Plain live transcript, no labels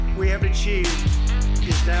have achieved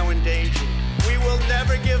is now in danger. We will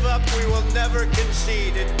never give up. We will never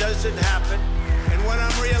concede. It doesn't happen. And when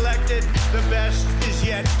I'm reelected, the best is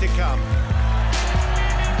yet to come.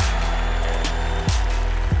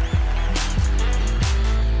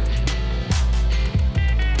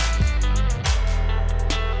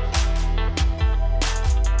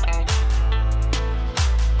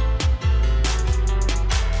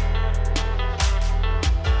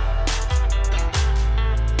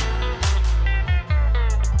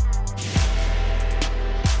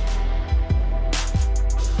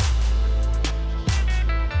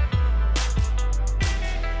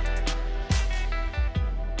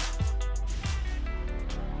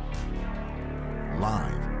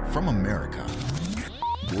 Live from America,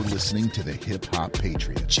 you're listening to the Hip Hop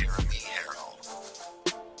Patriot, Jeremy Harrell.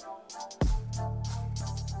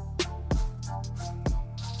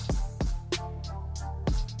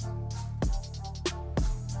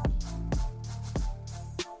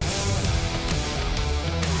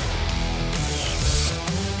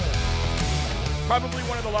 Probably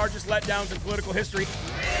one of the largest letdowns in political history.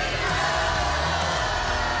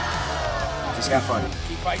 Just keep fighting.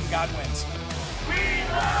 Keep fighting, God wins. We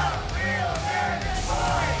love real American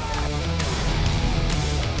boys!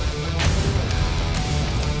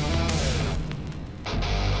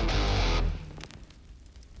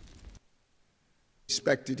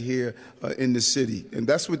 Respected here in the city. And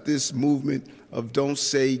that's what this movement of Don't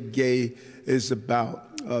Say Gay is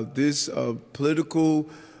about. This political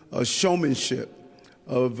showmanship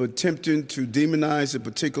of attempting to demonize a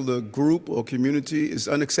particular group or community is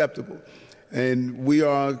unacceptable. And we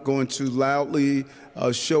are going to loudly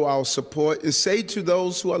show our support and say to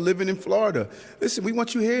those who are living in Florida, listen, we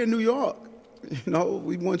want you here in New York. You know,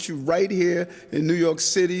 we want you right here in New York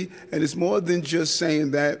City. And it's more than just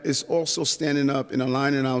saying that. It's also standing up and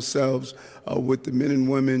aligning ourselves with the men and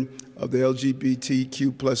women of the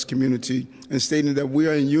LGBTQ plus community and stating that we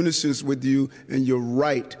are in unison with you and your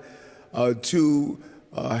right to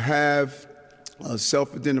have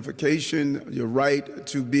self-identification, your right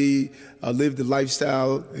to live the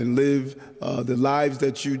lifestyle and live the lives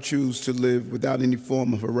that you choose to live without any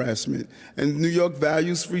form of harassment. And New York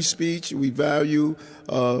values free speech. We value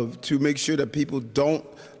to make sure that people don't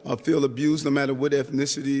feel abused, no matter what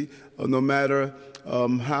ethnicity or no matter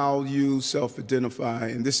how you self-identify.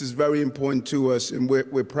 And this is very important to us, and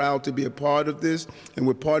we're proud to be a part of this. And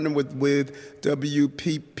we're partnering with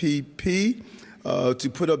WPPP to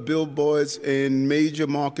put up billboards in major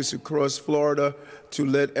markets across Florida to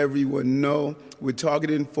let everyone know. We're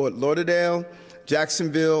targeting Fort Lauderdale,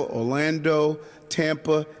 Jacksonville, Orlando,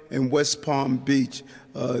 Tampa, and West Palm Beach.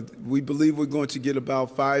 We believe we're going to get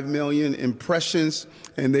about 5 million impressions,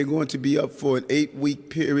 and they're going to be up for an 8-week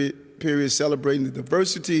period celebrating the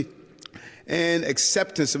diversity and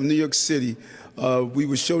acceptance of New York City. We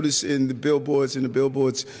will show this in the billboards,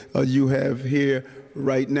 you have here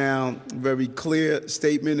right now. Very clear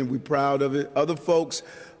statement, and we're proud of it. Other folks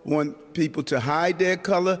want people to hide their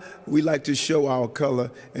color. We like to show our color,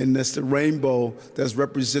 and that's the rainbow that's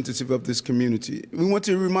representative of this community. We want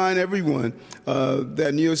to remind everyone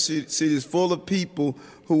that New York City is full of people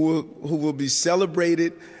who will be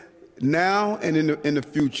celebrated now and in the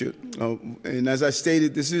future. And as I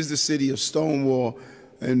stated, this is the city of Stonewall,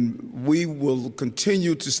 and we will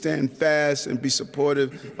continue to stand fast and be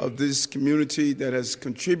supportive of this community that has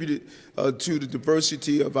contributed to the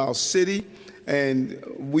diversity of our city. And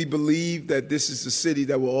we believe that this is the city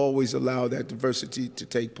that will always allow that diversity to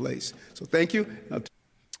take place. So thank you.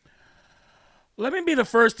 Let me be the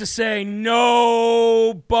first to say nobody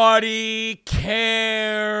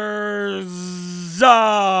cares.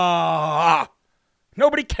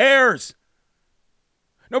 Nobody cares.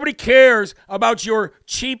 Nobody cares about your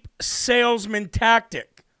cheap salesman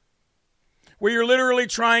tactic where you're literally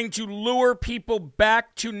trying to lure people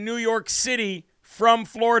back to New York City from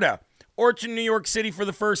Florida or to New York City for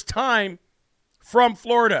the first time from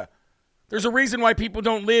Florida. There's a reason why people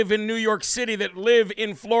don't live in New York City that live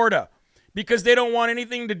in Florida, because they don't want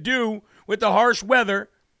anything to do with the harsh weather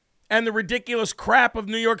and the ridiculous crap of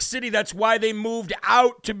New York City. That's why they moved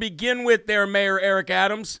out to begin with there, Mayor Eric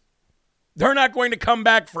Adams. They're not going to come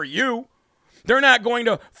back for you. They're not going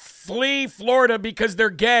to flee Florida because they're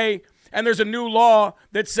gay and there's a new law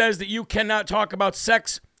that says that you cannot talk about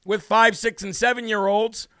sex with 5, 6, and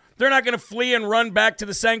 7-year-olds. They're not going to flee and run back to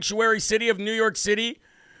the sanctuary city of New York City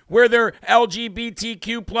where their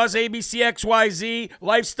LGBTQ plus ABCXYZ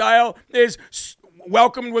lifestyle is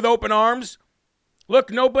welcomed with open arms.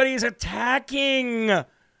 Look, nobody's attacking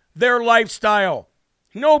their lifestyle.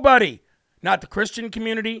 Nobody. Not the Christian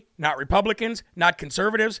community, not Republicans, not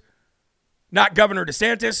conservatives, not Governor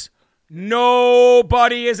DeSantis,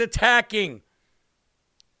 Nobody is attacking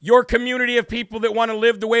your community of people that want to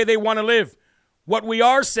live the way they want to live. What we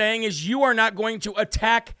are saying is you are not going to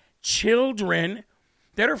attack children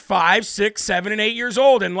that are 5, 6, 7, and 8 years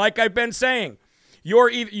old. And like I've been saying, you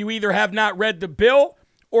either have not read the bill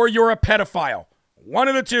or you're a pedophile. One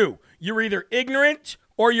of the two. You're either ignorant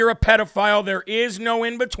or you're a pedophile. There is no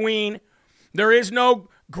in between. There is no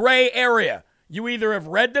gray area. You either have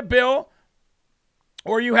read the bill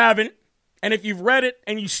or you haven't. And if you've read it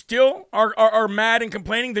and you still are mad and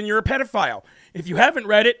complaining, then you're a pedophile. If you haven't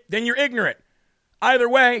read it, then you're ignorant. Either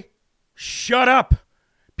way, shut up,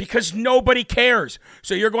 because nobody cares.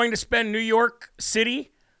 So you're going to spend New York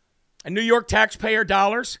City and New York taxpayer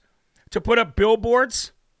dollars to put up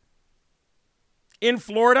billboards in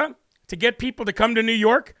Florida to get people to come to New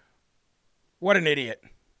York? What an idiot.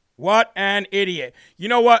 What an idiot. You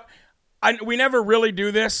know what? We never really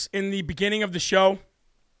do this in the beginning of the show,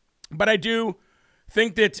 but I do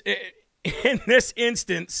think that in this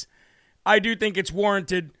instance, I do think it's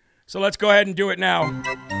warranted. So let's go ahead and do it now.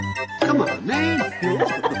 Come on, man.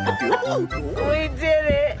 We did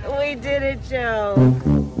it. We did it, Joe.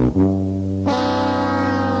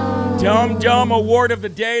 Dumb award of the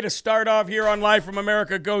day to start off here on Live from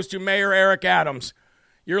America goes to Mayor Eric Adams.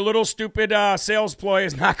 Your little stupid sales ploy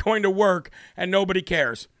is not going to work, and nobody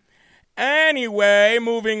cares. Anyway,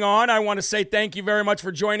 moving on, I want to say thank you very much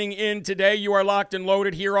for joining in today. You are locked and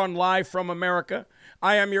loaded here on Live from America.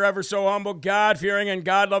 I am your ever so humble, God-fearing, and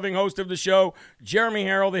God-loving host of the show, Jeremy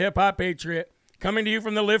Harrell, the hip-hop patriot, coming to you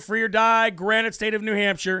from the Live Free or Die granite state of New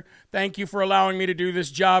Hampshire. Thank you for allowing me to do this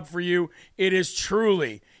job for you. It is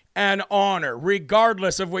truly an honor,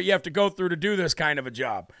 regardless of what you have to go through to do this kind of a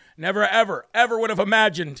job. Never, ever would have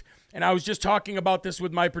imagined. And I was just talking about this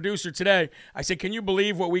with my producer today. I said, can you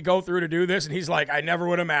believe what we go through to do this? And he's like, I never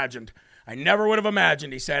would have imagined. I never would have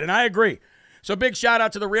imagined, he said. And I agree. So big shout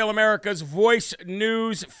out to the Real America's Voice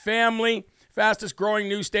News family, fastest growing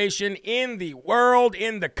news station in the world,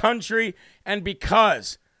 in the country. And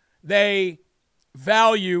because they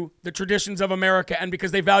value the traditions of America, and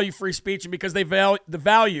because they value free speech, and because they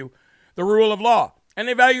value the rule of law, and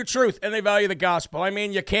they value truth, and they value the gospel. I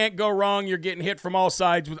mean, you can't go wrong. You're getting hit from all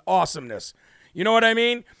sides with awesomeness. You know what I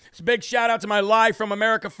mean? It's a big shout out to my Live from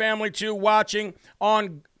America family, too, watching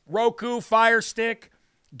on Roku, Fire Stick,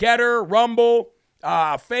 Getter, Rumble,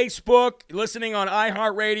 Facebook, listening on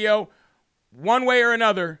iHeartRadio. One way or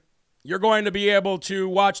another, you're going to be able to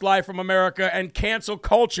watch Live from America, and cancel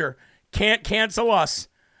culture can't cancel us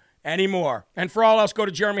anymore. And for all else, go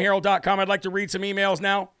to jeremyharrell.com. I'd like to read some emails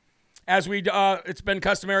now, as it's been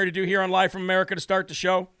customary to do here on Live from America to start the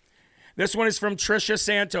show. This one is from Trisha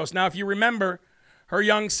Santos. Now, if you remember, her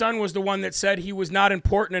young son was the one that said he was not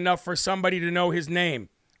important enough for somebody to know his name.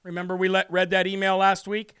 Remember we read that email last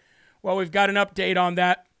week? Well, we've got an update on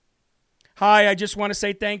that. Hi, I just want to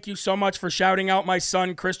say thank you so much for shouting out my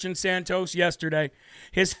son, Christian Santos, yesterday.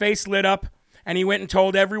 His face lit up, and he went and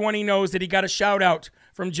told everyone he knows that he got a shout out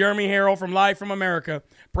from Jeremy Harrell from Live from America,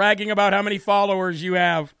 bragging about how many followers you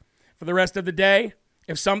have. For the rest of the day,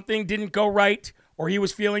 if something didn't go right or he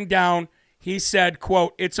was feeling down, he said,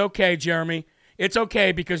 quote, "It's okay, Jeremy. It's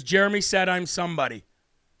okay because Jeremy said I'm somebody."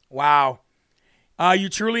 Wow. You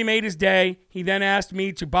truly made his day. He then asked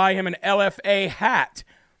me to buy him an LFA hat,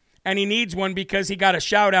 and he needs one because he got a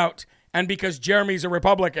shout out and because Jeremy's a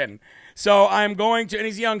Republican. So I'm going to, and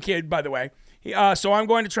he's a young kid, by the way. So I'm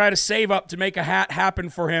going to try to save up to make a hat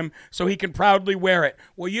happen for him so he can proudly wear it.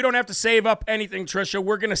 Well, you don't have to save up anything, Trisha.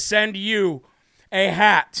 We're going to send you a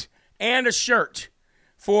hat and a shirt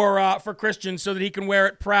for Christian so that he can wear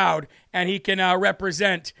it proud and he can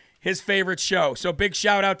represent his favorite show. So big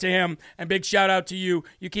shout out to him and big shout out to you.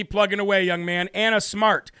 You keep plugging away, young man. Anna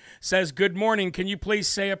Smart says, good morning. Can you please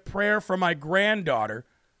say a prayer for my granddaughter?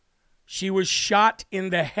 She was shot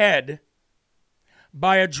in the head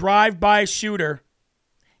by a drive-by shooter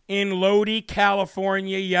in Lodi,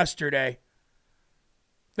 California yesterday.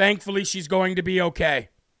 Thankfully, she's going to be okay.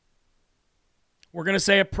 We're going to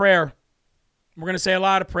say a prayer. We're going to say a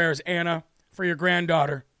lot of prayers, Anna, for your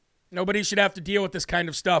granddaughter. Nobody should have to deal with this kind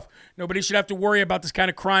of stuff. Nobody should have to worry about this kind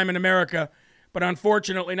of crime in America. But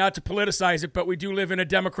unfortunately, not to politicize it, but we do live in a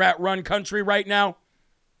Democrat-run country right now,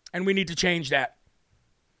 and we need to change that.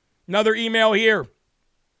 Another email here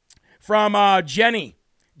from Jenny.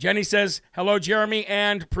 Jenny says, hello, Jeremy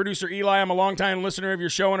and producer Eli. I'm a longtime listener of your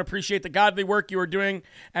show and appreciate the godly work you are doing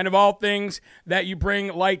and of all things that you bring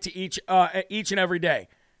light to each and every day.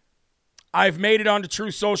 I've made it onto True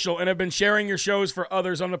Social and have been sharing your shows for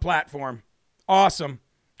others on the platform. Awesome.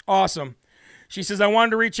 Awesome. She says, I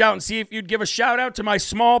wanted to reach out and see if you'd give a shout out to my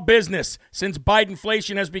small business. Since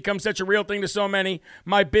Bidenflation has become such a real thing to so many,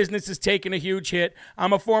 my business is taking a huge hit.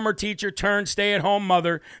 I'm a former teacher turned stay-at-home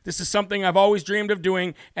mother. This is something I've always dreamed of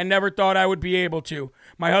doing and never thought I would be able to.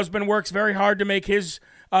 My husband works very hard to make this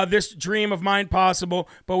dream of mine possible,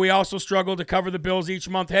 but we also struggle to cover the bills each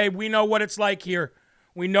month. Hey, we know what it's like here.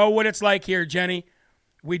 We know what it's like here, Jenny.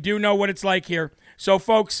 We do know what it's like here. So,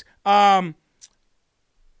 folks,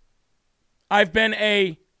 I've been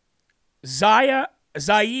a ZYIA,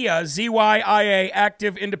 Z-Y-I-A,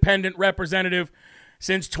 active independent representative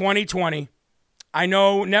since 2020. I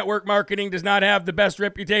know network marketing does not have the best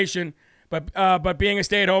reputation, but being a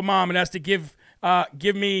stay-at-home mom, it has to give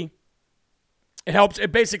me, it helps.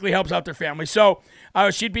 It basically helps out their family. So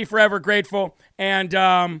she'd be forever grateful, and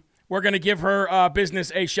we're going to give her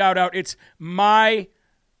business a shout-out. It's myZia,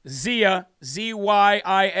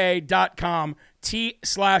 ZYIA.com,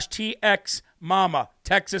 /TX Mama,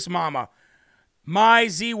 Texas Mama.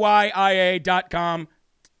 myZYIA.com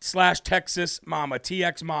 /Texas Mama,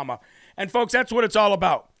 TX Mama. And folks, that's what it's all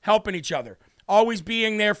about. Helping each other. Always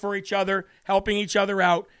being there for each other, helping each other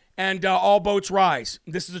out, and all boats rise.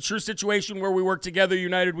 This is a true situation where we work together,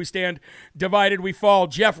 united we stand, divided we fall.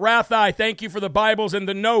 Jeff Rathai, thank you for the Bibles and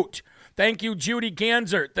the note. Thank you, Judy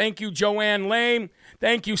Ganser. Thank you, Joanne Lame.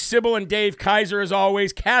 Thank you, Sybil and Dave Kaiser, as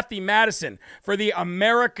always. Kathy Madison for the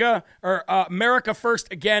America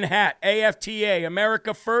First Again hat. AFTA,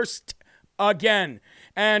 America First Again.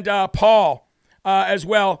 And Paul as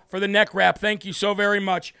well for the neck wrap. Thank you so very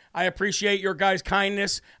much. I appreciate your guys'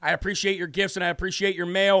 kindness. I appreciate your gifts, and I appreciate your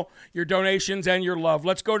mail, your donations, and your love.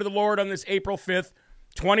 Let's go to the Lord on this April 5th,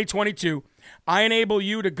 2022. I enable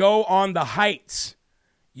you to go on the heights.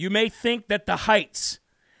 You may think that the heights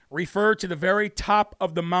refer to the very top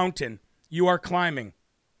of the mountain you are climbing.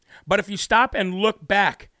 But if you stop and look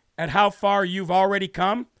back at how far you've already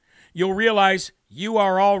come, you'll realize you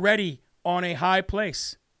are already on a high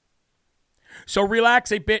place. So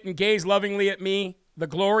relax a bit and gaze lovingly at me. The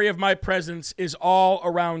glory of my presence is all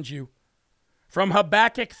around you. From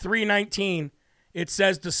Habakkuk 3:19, it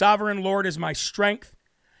says, the sovereign Lord is my strength.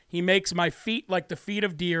 He makes my feet like the feet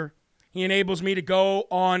of deer. He enables me to go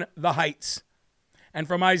on the heights. And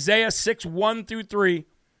from Isaiah 6:1-3,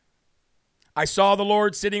 I saw the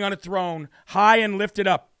Lord sitting on a throne, high and lifted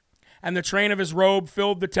up, and the train of his robe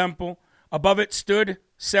filled the temple. Above it stood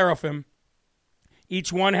seraphim.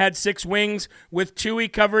 Each one had 6 wings. With 2 he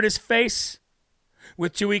covered his face,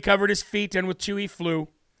 with 2 he covered his feet, and with 2 he flew.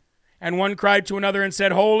 And one cried to another and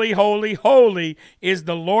said, holy, holy, holy is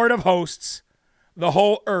the Lord of hosts. The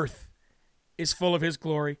whole earth is full of his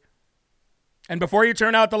glory. And before you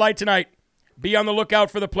turn out the light tonight, be on the lookout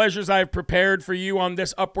for the pleasures I have prepared for you on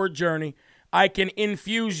this upward journey. I can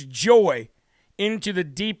infuse joy into the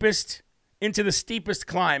steepest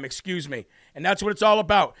climb, And that's what it's all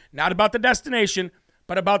about. Not about the destination,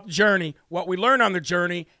 but about the journey, what we learn on the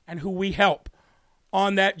journey, and who we help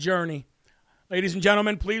on that journey. Ladies and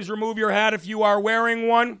gentlemen, please remove your hat if you are wearing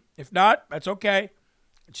one. If not, that's okay.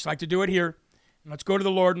 I'd just like to do it here. And let's go to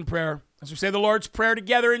the Lord in prayer. As we say the Lord's Prayer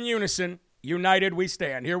together in unison, united we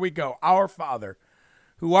stand. Here we go. Our Father,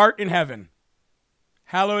 who art in heaven,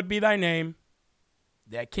 hallowed be thy name.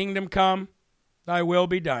 Thy kingdom come, thy will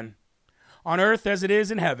be done, on earth as it is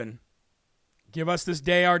in heaven. Give us this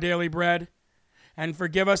day our daily bread, and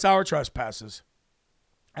forgive us our trespasses,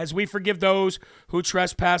 as we forgive those who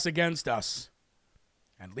trespass against us.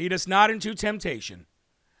 And lead us not into temptation,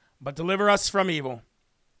 but deliver us from evil.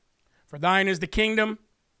 For thine is the kingdom,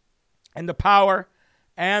 and the power,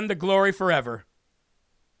 and the glory forever.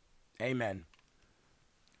 Amen.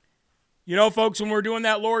 You know, folks, when we're doing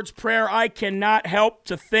that Lord's Prayer, I cannot help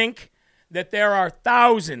to think that there are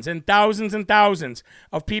thousands and thousands and thousands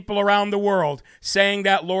of people around the world saying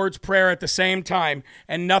that Lord's Prayer at the same time,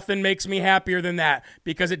 and nothing makes me happier than that,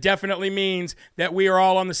 because it definitely means that we are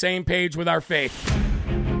all on the same page with our faith.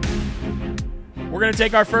 We're going to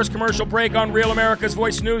take our first commercial break on Real America's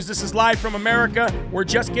Voice News. This is Live from America. We're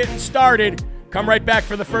just getting started. Come right back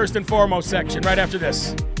for the first and foremost section right after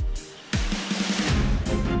this.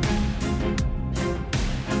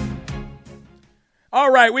 All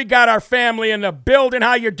right, we got our family in the building.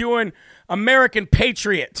 How you doing, American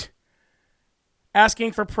Patriot?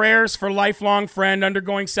 Asking for prayers for lifelong friend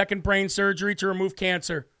undergoing second brain surgery to remove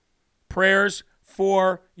cancer. Prayers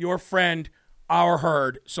for your friend are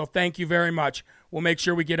heard. So thank you very much. We'll make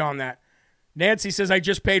sure we get on that. Nancy says, I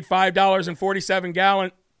just paid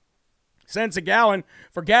 $5.47 cents a gallon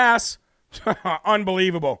for gas.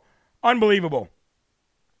 Unbelievable. Unbelievable.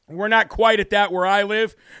 We're not quite at that where I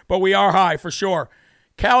live, but we are high for sure.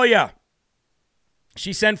 Kalia,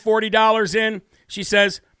 She sent $40 in. She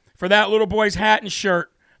says, for that little boy's hat and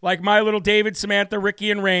shirt, like my little David, Samantha,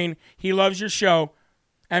 Ricky, and Rain, he loves your show.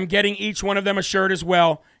 I'm getting each one of them a shirt as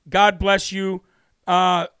well. God bless you.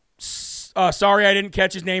 Sorry I didn't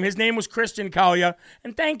catch his name. His name was Christian Kalia,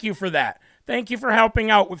 and thank you for that. Thank you for helping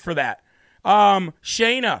out for that.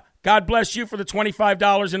 Shayna, God bless you for the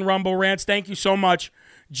 $25 in Rumble Rants. Thank you so much.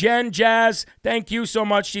 Jen Jazz, thank you so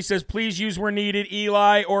much. She says, please use where needed,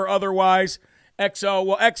 Eli or otherwise. XO,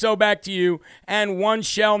 well, XO back to you. And One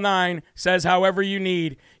Shell 9 says, however you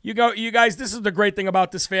need. You guys, this is the great thing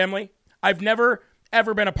about this family. I've never,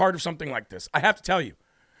 ever been a part of something like this. I have to tell you.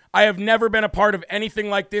 I have never been a part of anything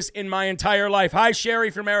like this in my entire life. Hi, Sherry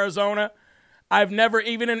from Arizona. I've never,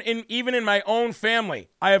 even in my own family,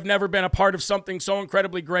 I have never been a part of something so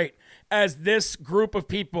incredibly great as this group of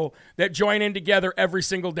people that join in together every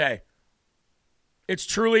single day. It's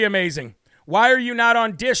truly amazing. Why are you not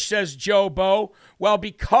on Dish, says Joe Bo. Well,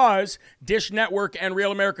 because Dish Network and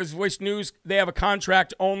Real America's Voice News, they have a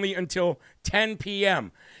contract only until 10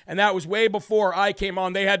 p.m., and that was way before I came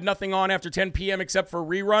on. They had nothing on after 10 p.m. except for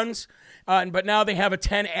reruns, but now they have a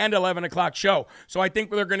 10 and 11 o'clock show. So I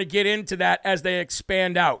think they're going to get into that as they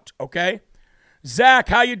expand out, okay? Zach,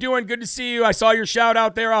 how you doing? Good to see you. I saw your shout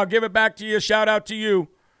out there. I'll give it back to you. Shout out to you.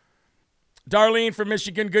 Darlene from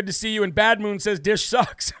Michigan, good to see you. And Bad Moon says Dish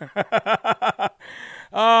sucks.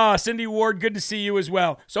 Cindy Ward, good to see you as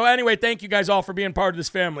well. So anyway, thank you guys all for being part of this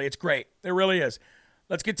family. It's great. It really is.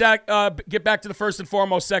 Let's get back to the first and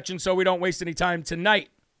foremost section so we don't waste any time tonight.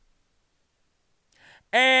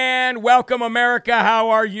 And welcome, America. How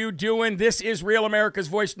are you doing? This is Real America's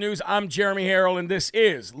Voice News. I'm Jeremy Harrell, and this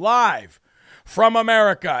is Live from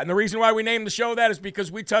America. And the reason why we named the show that is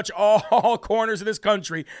because we touch all corners of this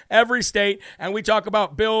country, every state, and we talk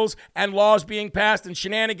about bills and laws being passed and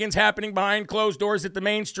shenanigans happening behind closed doors that the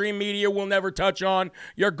mainstream media will never touch on.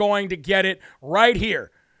 You're going to get it right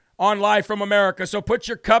here on Live from America. So put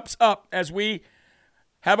your cups up as we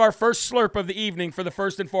have our first slurp of the evening for the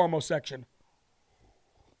first and foremost section.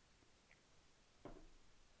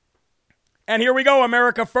 And here we go,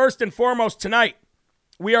 America. First and foremost tonight,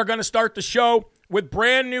 we are going to start the show with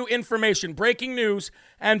brand new information, breaking news,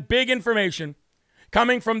 and big information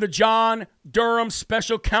coming from the John Durham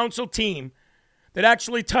Special Counsel team that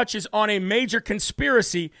actually touches on a major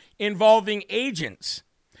conspiracy involving agents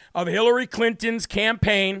of Hillary Clinton's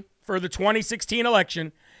campaign for the 2016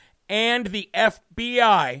 election and the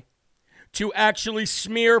FBI to actually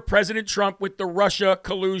smear President Trump with the Russia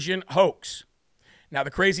collusion hoax. Now,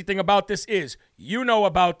 the crazy thing about this is, you know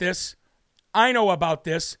about this. I know about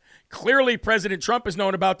this. Clearly, President Trump has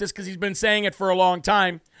known about this because he's been saying it for a long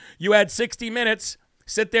time. You had 60 Minutes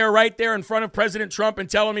sit there right there in front of President Trump and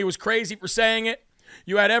tell him he was crazy for saying it.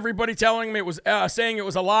 You had everybody telling him it was saying it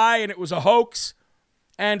was a lie and it was a hoax.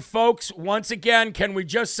 And folks, once again, can we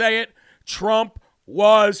just say it? Trump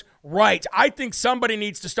was right. I think somebody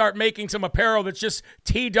needs to start making some apparel that's just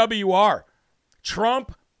TWR.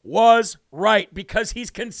 Trump was right because he's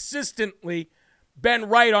consistently been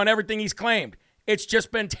right on everything he's claimed. It's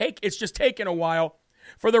just taken a while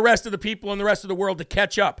for the rest of the people and the rest of the world to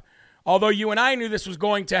catch up. Although you and I knew this was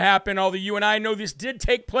going to happen, although you and I know this did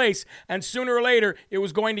take place, and sooner or later it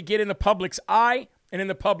was going to get in the public's eye and in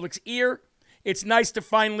the public's ear, it's nice to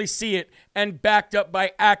finally see it and backed up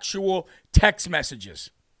by actual text messages.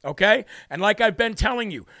 Okay? And like I've been telling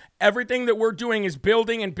you, everything that we're doing is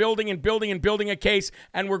building and building and building and building a case,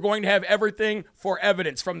 and we're going to have everything for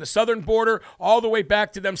evidence, from the southern border all the way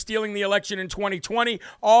back to them stealing the election in 2020,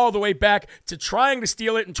 all the way back to trying to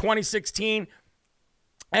steal it in 2016,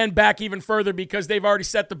 and back even further because they've already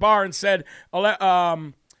set the bar and said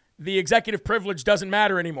the executive privilege doesn't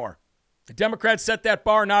matter anymore. The Democrats set that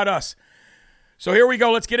bar, not us. So here we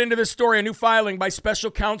go. Let's get into this story. A new filing by special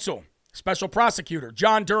counsel, special prosecutor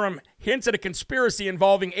John Durham hints at a conspiracy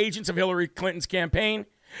involving agents of Hillary Clinton's campaign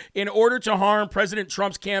in order to harm President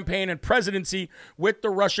Trump's campaign and presidency with the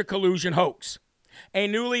Russia collusion hoax. A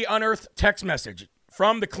newly unearthed text message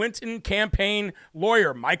from the Clinton campaign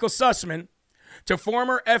lawyer Michael Sussman to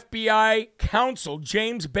former FBI counsel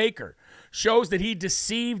James Baker shows that he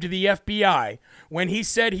deceived the FBI when he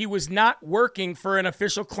said he was not working for an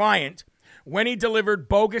official client when he delivered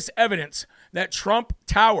bogus evidence that Trump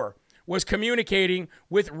Tower was communicating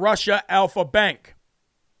with Russia Alpha Bank.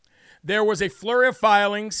 There was a flurry of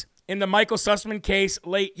filings in the Michael Sussman case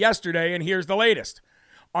late yesterday, and here's the latest.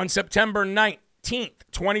 On September 19th,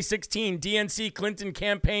 2016, DNC Clinton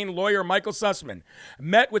campaign lawyer Michael Sussman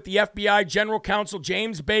met with the FBI General Counsel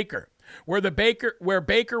James Baker, where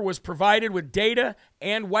Baker was provided with data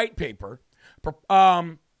and white paper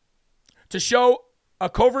to show a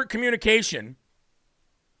covert communication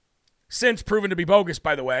since proven to be bogus,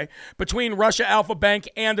 by the way, between Russia Alpha Bank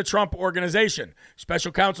and the Trump Organization.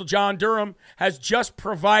 Special counsel John Durham has just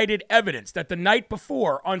provided evidence that the night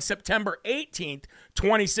before, on September 18th,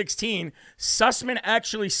 2016, Sussman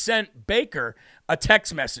actually sent Baker a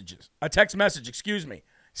text message,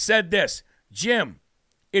 said this: "Jim,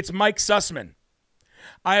 it's Mike Sussman.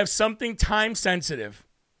 I have something time sensitive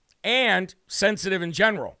and sensitive in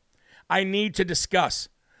general I need to discuss.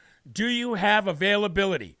 Do you have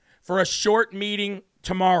availability for a short meeting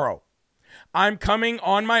tomorrow? I'm coming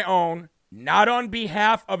on my own, not on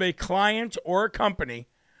behalf of a client or a company,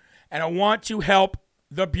 and I want to help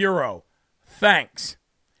the Bureau. Thanks."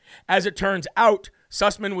 As it turns out,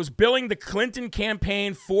 Sussman was billing the Clinton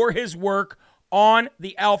campaign for his work on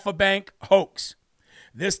the Alpha Bank hoax.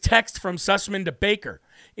 This text from Sussman to Baker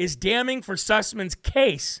is damning for Sussman's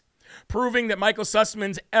case, proving that Michael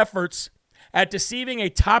Sussman's efforts at deceiving a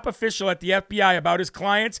top official at the FBI about his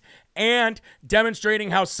clients and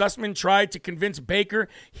demonstrating how Sussman tried to convince Baker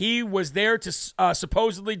he was there to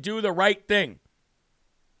supposedly do the right thing.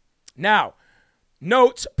 Now,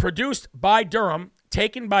 notes produced by Durham,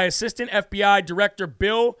 taken by Assistant FBI Director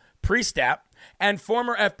Bill Priestap and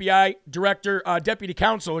former FBI Deputy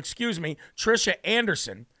Counsel, Tricia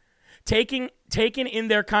Anderson, taken in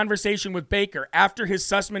their conversation with Baker after his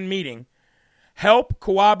Sussman meeting, help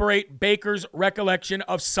corroborate Baker's recollection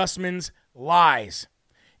of Sussman's lies.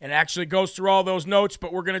 And it actually goes through all those notes,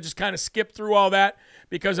 but we're going to just kind of skip through all that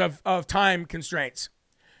because of time constraints.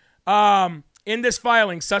 In this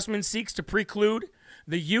filing, Sussman seeks to preclude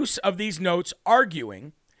the use of these notes,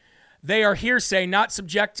 arguing they are hearsay, not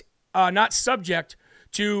subject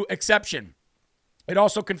to exception. It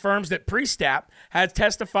also confirms that Priestap has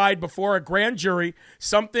testified before a grand jury,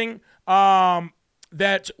 something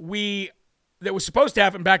that was supposed to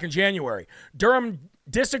happen back in January. Durham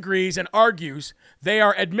disagrees and argues they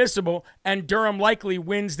are admissible, and Durham likely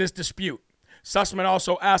wins this dispute. Sussman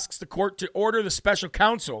also asks the court to order the special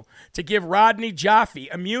counsel to give Rodney Jaffe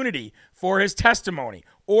immunity for his testimony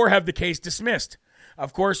or have the case dismissed.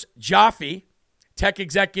 Of course, Jaffe, tech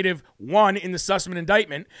executive 1 in the Sussman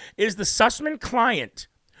indictment, is the Sussman client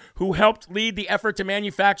who helped lead the effort to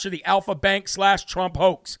manufacture the Alpha Bank/Trump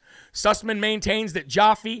hoax. Sussman maintains that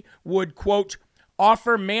Jaffe would, quote,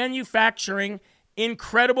 offer manufacturing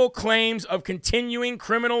incredible claims of continuing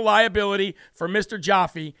criminal liability for Mr.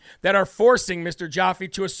 Jaffe that are forcing Mr. Jaffe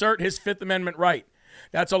to assert his Fifth Amendment right.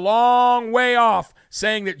 That's a long way off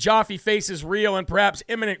saying that Jaffe faces real and perhaps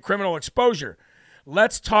imminent criminal exposure.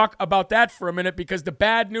 Let's talk about that for a minute, because the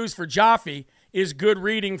bad news for Jaffe is good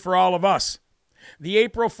reading for all of us. The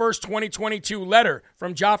April 1st, 2022 letter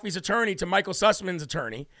from Jaffe's attorney to Michael Sussman's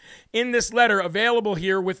attorney. In this letter, available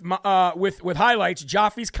here with highlights,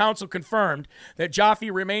 Jaffe's counsel confirmed that Jaffe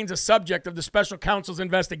remains a subject of the special counsel's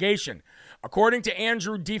investigation. According to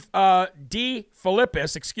Andrew D.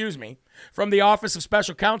 Philippus, from the Office of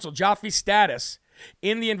Special Counsel, Jaffe's status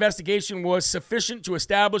in the investigation was sufficient to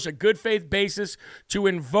establish a good faith basis to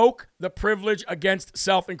invoke the privilege against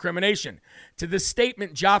self-incrimination. To this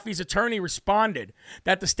statement, Jaffe's attorney responded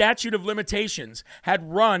that the statute of limitations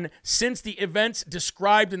had run since the events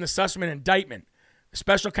described in the Sussman indictment. The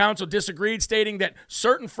special counsel disagreed, stating that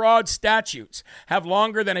certain fraud statutes have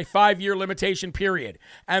longer than a 5-year limitation period,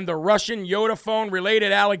 and the Russian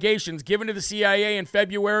Yodaphone-related allegations given to the CIA in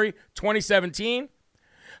February 2017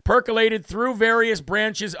 percolated through various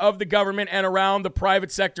branches of the government and around the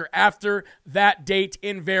private sector after that date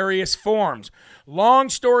in various forms. Long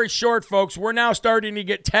story short, folks, we're now starting to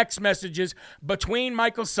get text messages between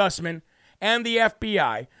Michael Sussman and the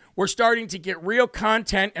FBI. We're starting to get real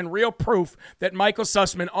content and real proof that Michael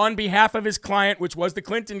Sussman, on behalf of his client, which was the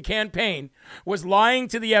Clinton campaign, was lying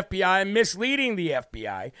to the FBI and misleading the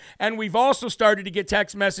FBI. And we've also started to get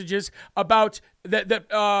text messages about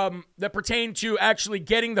that pertain to actually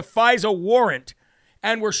getting the FISA warrant.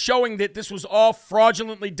 And we're showing that this was all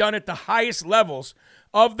fraudulently done at the highest levels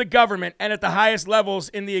of the government and at the highest levels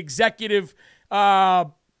in the executive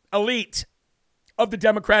elite of the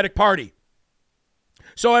Democratic Party.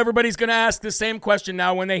 So everybody's going to ask the same question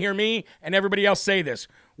now when they hear me and everybody else say this.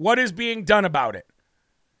 What is being done about it?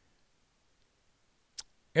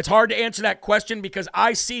 It's hard to answer that question because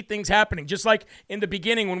I see things happening. Just like in the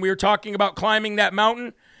beginning when we were talking about climbing that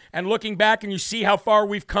mountain and looking back and you see how far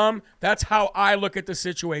we've come, that's how I look at the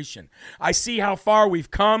situation. I see how far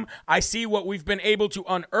we've come. I see what we've been able to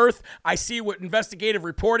unearth. I see what investigative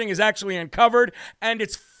reporting has actually uncovered, and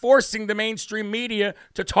it's forcing the mainstream media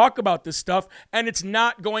to talk about this stuff, and it's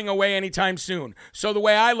not going away anytime soon. So the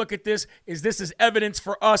way I look at this is evidence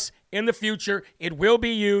for us in the future. It will be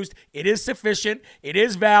used. It is sufficient. It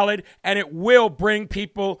is valid, and it will bring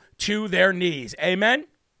people to their knees. Amen?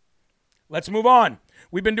 Let's move on.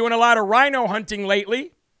 We've been doing a lot of rhino hunting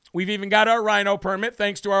lately. We've even got our rhino permit,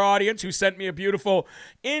 thanks to our audience who sent me a beautiful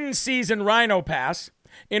in-season rhino pass,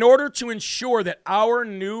 in order to ensure that our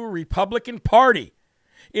new Republican Party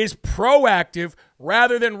is proactive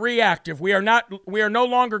rather than reactive. We are no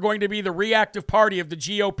longer going to be the reactive party of the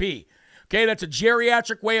GOP. Okay, that's a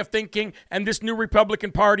geriatric way of thinking, and this new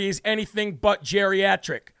Republican Party is anything but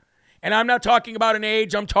geriatric. And I'm not talking about an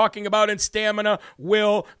age, I'm talking about in stamina,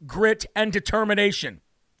 will, grit, and determination.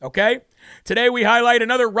 Okay? Today we highlight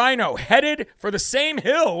another rhino headed for the same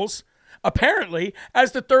hills, apparently,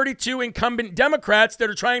 as the 32 incumbent Democrats that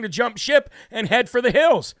are trying to jump ship and head for the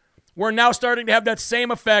hills. We're now starting to have that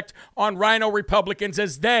same effect on rhino Republicans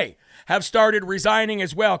as they have started resigning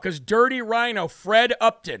as well, because dirty rhino Fred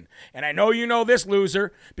Upton, and I know you know this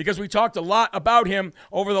loser because we talked a lot about him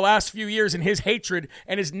over the last few years and his hatred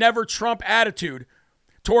and his never Trump attitude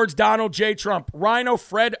towards Donald J. Trump. Rhino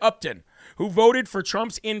Fred Upton, who voted for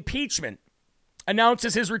Trump's impeachment,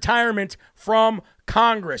 announces his retirement from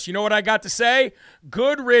Congress. You know what I got to say?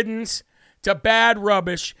 Good riddance to bad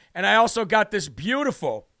rubbish. And I also got this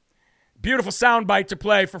beautiful soundbite to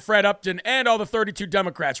play for Fred Upton and all the 32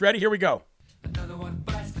 Democrats. Ready? Here we go. Another one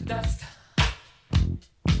bites the dust.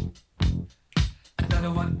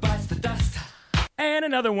 Another one bites the dust. And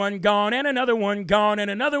another one gone, and another one gone,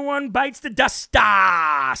 and another one bites the dust.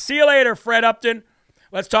 See you later, Fred Upton.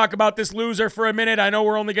 Let's talk about this loser for a minute. I know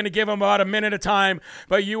we're only going to give him about a minute of time,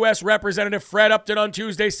 but U.S. Representative Fred Upton on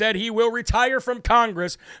Tuesday said he will retire from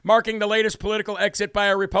Congress, marking the latest political exit by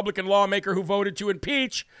a Republican lawmaker who voted to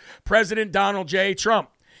impeach President Donald J. Trump.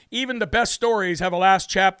 Even the best stories have a last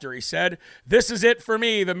chapter, he said. This is it for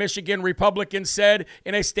me, the Michigan Republican said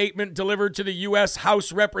in a statement delivered to the U.S.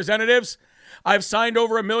 House Representatives. I've signed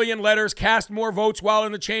over 1 million letters, cast more votes while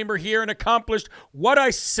in the chamber here, and accomplished what I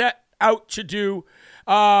set out to do.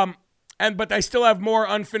 But I still have more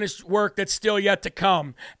unfinished work that's still yet to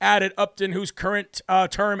come, added Upton, whose current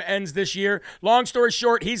term ends this year. Long story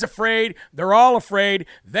short, he's afraid. They're all afraid.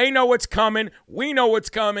 They know what's coming. We know what's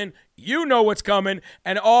coming. You know what's coming.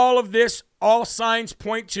 And all of this, all signs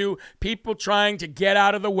point to people trying to get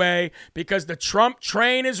out of the way because the Trump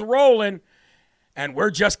train is rolling and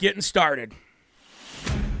we're just getting started.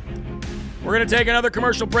 We're going to take another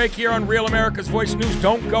commercial break here on Real America's Voice News.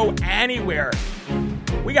 Don't go anywhere.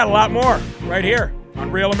 We got a lot more right here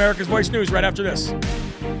on Real America's Voice News right after this.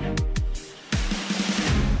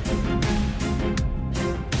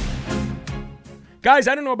 Guys,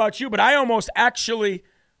 I don't know about you, but I almost actually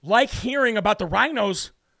like hearing about the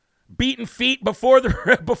rhinos beating feet before the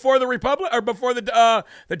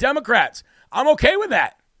Democrats. I'm okay with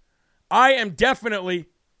that. I am definitely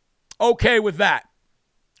okay with that.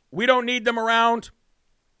 We don't need them around.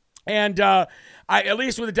 And at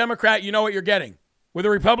least with a Democrat, you know what you're getting. With a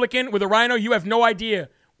Republican, with a rhino, you have no idea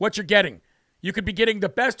what you're getting. You could be getting the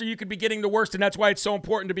best or you could be getting the worst, and that's why it's so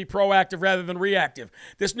important to be proactive rather than reactive.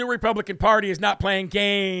 This new Republican Party is not playing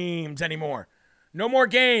games anymore. No more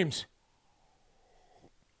games.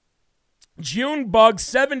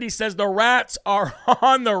 Junebug70 says the rats are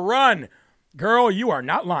on the run. Girl, you are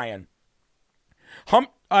not lying.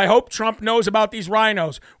 I hope Trump knows about these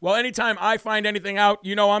rhinos. Well, anytime I find anything out,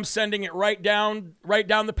 you know I'm sending it right down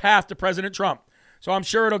the path to President Trump. So I'm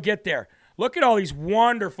sure it'll get there. Look at all these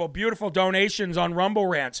wonderful, beautiful donations on Rumble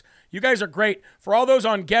Rants. You guys are great. For all those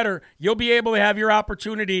on Getter, you'll be able to have your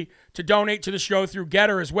opportunity to donate to the show through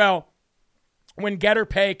Getter as well when Getter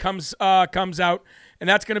Pay comes out. And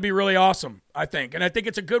that's going to be really awesome, I think. And I think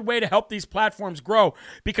it's a good way to help these platforms grow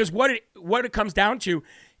because what it comes down to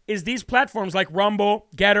is these platforms like Rumble,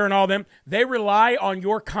 Getter, and all them, they rely on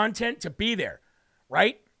your content to be there,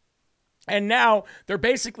 right? And now they're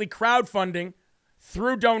basically crowdfunding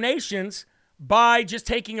through donations by just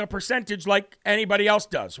taking a percentage like anybody else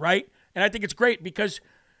does, right? And I think it's great because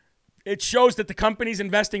it shows that the company's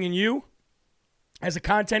investing in you as a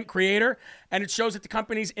content creator, and it shows that the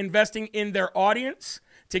company's investing in their audience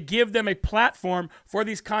to give them a platform for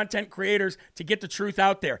these content creators to get the truth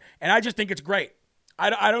out there. And I just think it's great.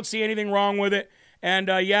 I don't see anything wrong with it. And,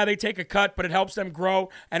 yeah, they take a cut, but it helps them grow,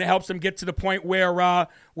 and it helps them get to the point where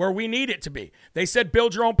we need it to be. They said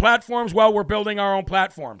build your own platforms. Well, we're building our own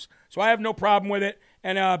platforms. So I have no problem with it,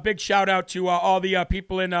 And a big shout out to all the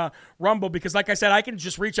people in Rumble, because like I said, I can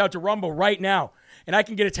just reach out to Rumble right now and I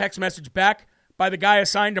can get a text message back by the guy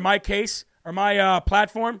assigned to my case or my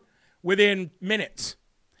platform within minutes.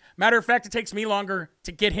 Matter of fact, it takes me longer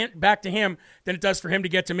to get back to him than it does for him to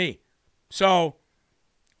get to me. So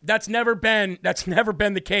that's never been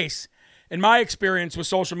the case in my experience with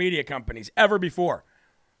social media companies ever before.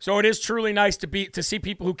 So it is truly nice to see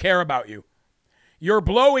people who care about you. You're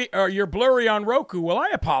blurry on Roku. Well, I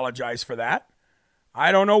apologize for that.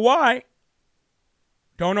 I don't know why.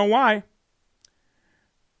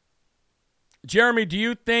 Jeremy, do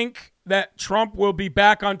you think that Trump will be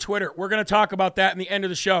back on Twitter? We're going to talk about that in the end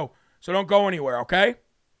of the show, so don't go anywhere, okay?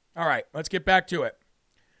 All right, let's get back to it.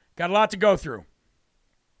 Got a lot to go through.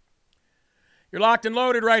 You're locked and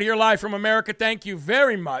loaded right here live from America. Thank you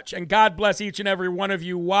very much, and God bless each and every one of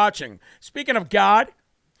you watching. Speaking of God,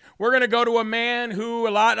 we're going to go to a man who a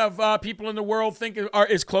lot of people in the world think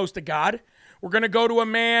is close to God. We're going to go to a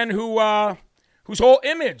man whose whole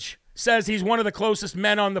image says he's one of the closest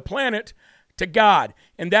men on the planet to God,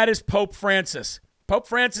 and that is Pope Francis. Pope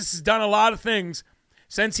Francis has done a lot of things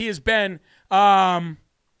since he's been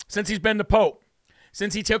the Pope,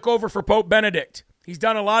 since he took over for Pope Benedict. He's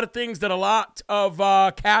done a lot of things that a lot of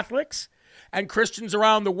Catholics and Christians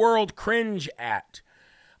around the world cringe at.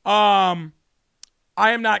 I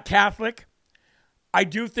am not Catholic. I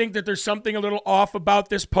do think that there's something a little off about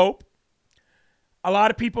this Pope. A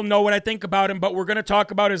lot of people know what I think about him, but we're going to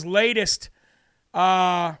talk about his latest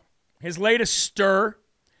stir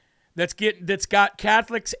that's got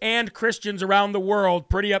Catholics and Christians around the world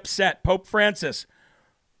pretty upset. Pope Francis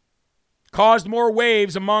caused more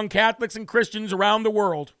waves among Catholics and Christians around the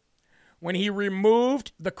world when he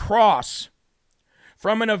removed the cross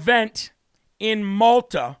from an event in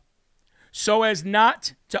Malta so as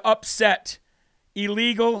not to upset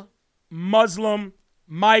illegal Muslim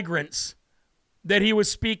migrants that he was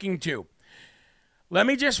speaking to. Let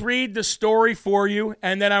me just read the story for you,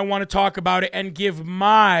 and then I want to talk about it and give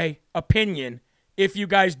my opinion, if you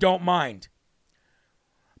guys don't mind.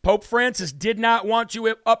 Pope Francis did not want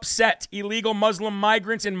to upset illegal Muslim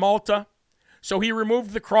migrants in Malta, so he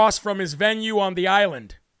removed the cross from his venue on the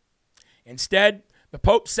island. Instead, the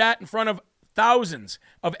Pope sat in front of thousands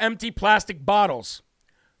of empty plastic bottles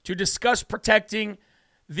to discuss protecting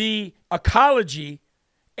the ecology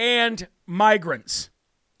and migrants.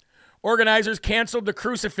 Organizers canceled the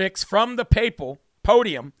crucifix from the papal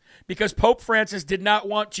podium because Pope Francis did not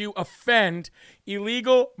want to offend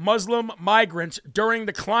illegal Muslim migrants during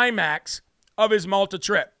the climax of his Malta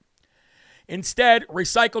trip. Instead,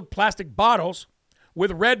 recycled plastic bottles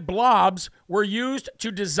with red blobs were used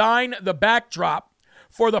to design the backdrop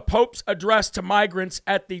for the Pope's address to migrants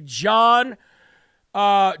at the John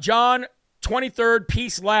 23rd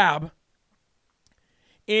Peace Lab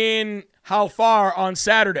in Halfar on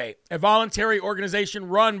Saturday, a voluntary organization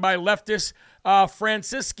run by leftist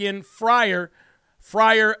Franciscan Friar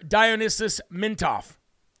Dionysius Mintoff.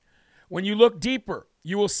 When you look deeper,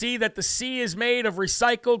 you will see that the sea is made of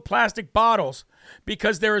recycled plastic bottles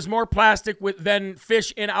because there is more plastic than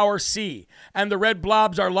fish in our sea. And the red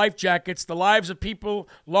blobs are life jackets, the lives of people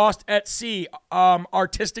lost at sea,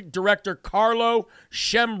 artistic director Carlo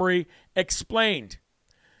Schembri explained.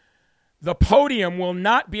 The podium will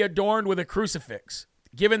not be adorned with a crucifix.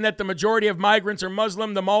 Given that the majority of migrants are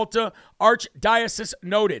Muslim, the Malta Archdiocese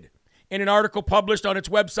noted in an article published on its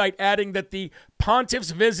website, adding that the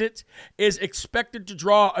pontiff's visit is expected to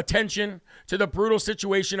draw attention to the brutal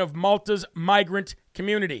situation of Malta's migrant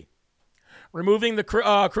community. Removing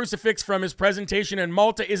the crucifix from his presentation in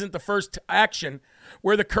Malta isn't the first action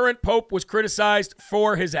where the current pope was criticized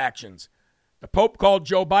for his actions. The Pope called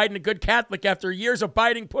Joe Biden a good Catholic after years of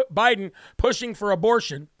Biden pushing for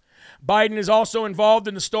abortion. Biden is also involved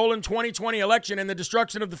in the stolen 2020 election and the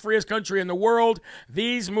destruction of the freest country in the world.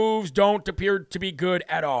 These moves don't appear to be good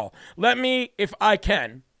at all. Let me, if I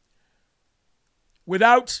can,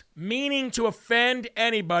 without meaning to offend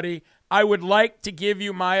anybody, I would like to give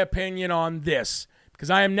you my opinion on this,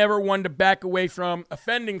 because I am never one to back away from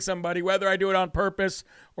offending somebody, whether I do it on purpose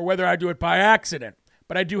or whether I do it by accident.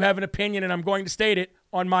 But I do have an opinion, and I'm going to state it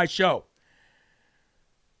on my show.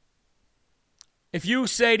 If you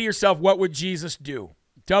say to yourself, what would Jesus do?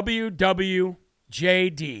 WWJD.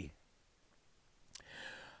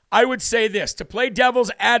 I would say this. To play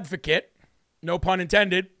devil's advocate, no pun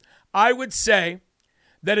intended, I would say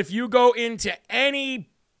that if you go into any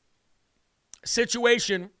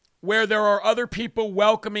situation where there are other people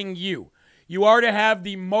welcoming you, you are to have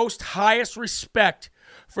the most highest respect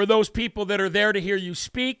for those people that are there to hear you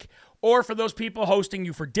speak or for those people hosting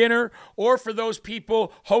you for dinner, or for those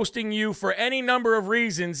people hosting you for any number of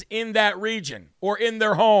reasons in that region, or in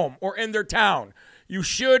their home, or in their town. You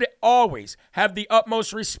should always have the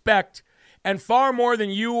utmost respect, and far more than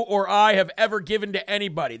you or I have ever given to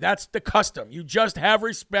anybody. That's the custom. You just have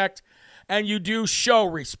respect, and you do show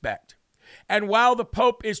respect. And while the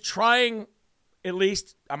Pope is trying, at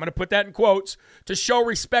least, I'm going to put that in quotes, to show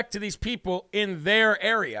respect to these people in their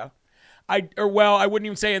area, I wouldn't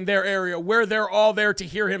even say in their area, where they're all there to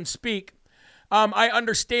hear him speak, I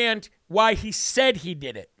understand why he said he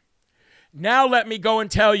did it. Now let me go and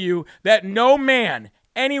tell you that no man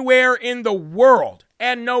anywhere in the world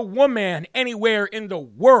and no woman anywhere in the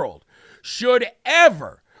world should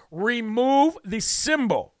ever remove the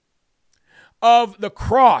symbol of the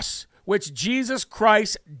cross which Jesus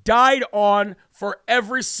Christ died on for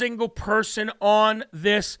every single person on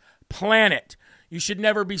this planet. You should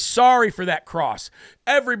never be sorry for that cross.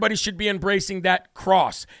 Everybody should be embracing that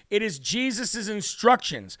cross. It is Jesus'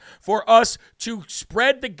 instructions for us to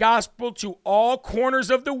spread the gospel to all corners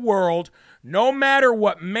of the world, no matter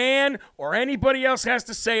what man or anybody else has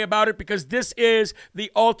to say about it, because this is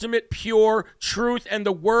the ultimate pure truth and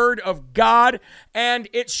the word of God, and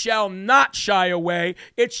it shall not shy away,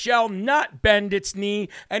 it shall not bend its knee,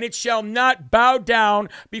 and it shall not bow down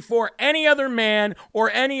before any other man or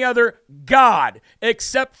any other God,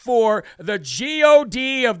 except for the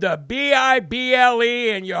G-O-D of the B-I-B-L-E,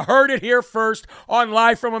 and you heard it here first on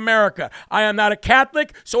Live from America. I am not a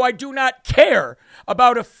Catholic, so I do not care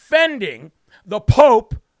about offending the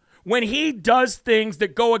Pope when he does things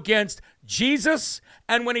that go against Jesus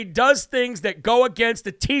and when he does things that go against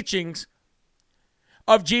the teachings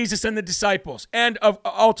of Jesus and the disciples and of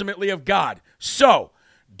ultimately of God. So,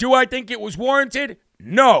 do I think it was warranted?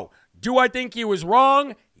 No. Do I think he was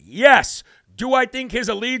wrong? Yes. Do I think his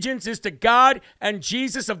allegiance is to God and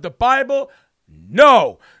Jesus of the Bible?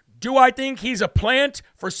 No. Do I think he's a plant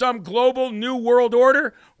for some global new world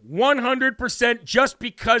order? 100%, just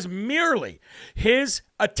because merely his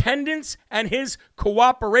attendance and his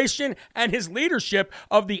cooperation and his leadership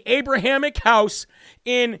of the Abrahamic house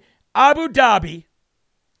in Abu Dhabi,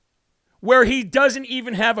 where he doesn't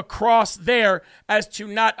even have a cross there as to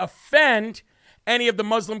not offend any of the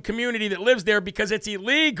Muslim community that lives there, because it's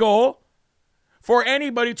illegal for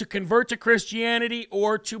anybody to convert to Christianity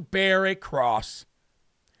or to bear a cross.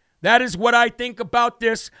 That is what I think about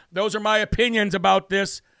this. Those are my opinions about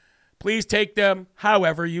this. Please take them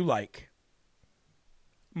however you like.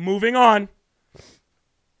 Moving on.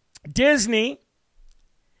 Disney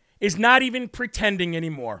is not even pretending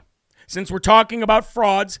anymore. Since we're talking about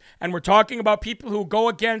frauds and we're talking about people who go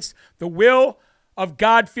against the will of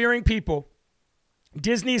God-fearing people,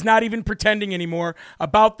 Disney is not even pretending anymore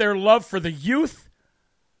about their love for the youth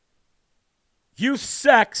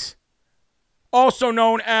sex, also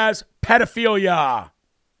known as pedophilia.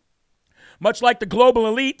 Much like the global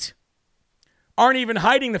elite aren't even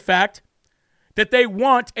hiding the fact that they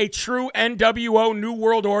want a true NWO New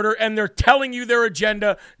World Order, and they're telling you their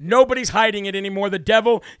agenda. Nobody's hiding it anymore. The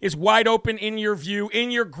devil is wide open in your view, in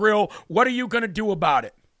your grill. What are you going to do about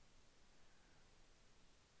it?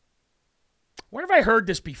 Where have I heard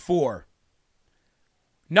this before?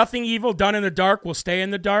 Nothing evil done in the dark will stay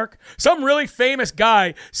in the dark. Some really famous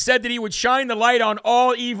guy said that he would shine the light on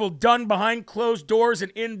all evil done behind closed doors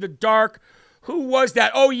and in the dark. Who was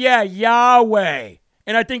that? Oh, yeah, Yahweh.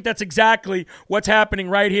 And I think that's exactly what's happening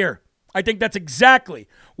right here. I think that's exactly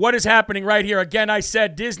what is happening right here. Again, I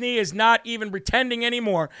said Disney is not even pretending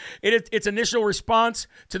anymore. Its initial response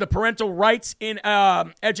to the parental rights in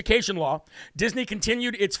education law, Disney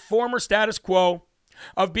continued its former status quo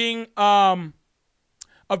of being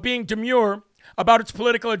demure about its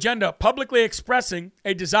political agenda, publicly expressing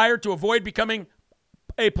a desire to avoid becoming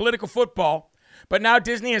a political football. But now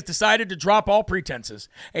Disney has decided to drop all pretenses.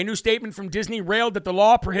 A new statement from Disney railed that the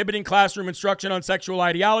law prohibiting classroom instruction on sexual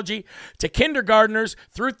ideology to kindergartners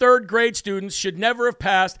through third grade students should never have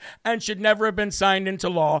passed and should never have been signed into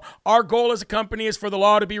law. Our goal as a company is for the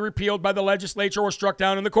law to be repealed by the legislature or struck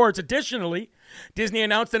down in the courts. Additionally, Disney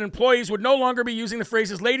announced that employees would no longer be using the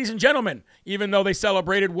phrases ladies and gentlemen, even though they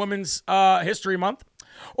celebrated Women's History Month,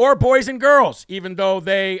 or boys and girls, even though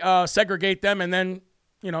they segregate them and then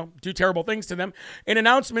do terrible things to them, in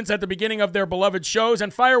announcements at the beginning of their beloved shows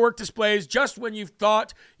and firework displays just when you've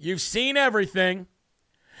thought you've seen everything.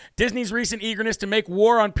 Disney's recent eagerness to make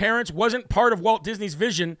war on parents wasn't part of Walt Disney's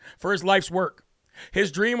vision for his life's work.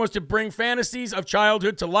 His dream was to bring fantasies of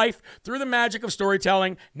childhood to life through the magic of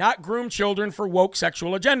storytelling, not groom children for woke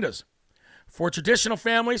sexual agendas. For traditional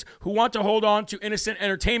families who want to hold on to innocent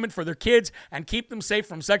entertainment for their kids and keep them safe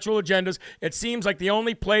from sexual agendas, it seems like the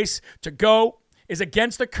only place to go is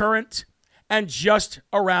against the current and just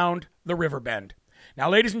around the river bend. Now,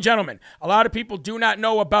 ladies and gentlemen, a lot of people do not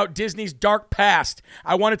know about Disney's dark past.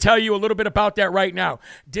 I want to tell you a little bit about that right now.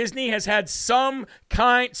 Disney has had some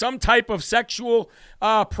type of sexual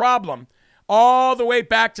problem all the way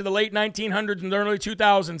back to the late 1900s and the early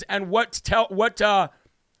 2000s. And what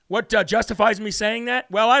justifies me saying that?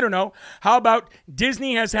 Well, I don't know. How about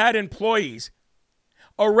Disney has had employees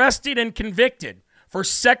arrested and convicted for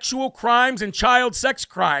sexual crimes and child sex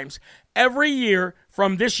crimes every year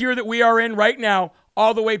from this year that we are in right now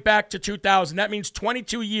all the way back to 2000. That means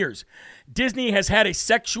 22 years. Disney has had a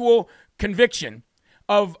sexual conviction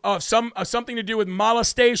of something to do with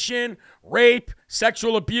molestation, rape,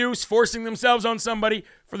 sexual abuse, forcing themselves on somebody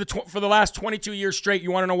for the last 22 years straight.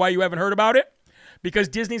 You want to know why you haven't heard about it? Because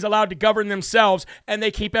Disney's allowed to govern themselves and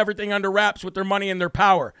they keep everything under wraps with their money and their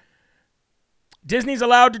power. Disney's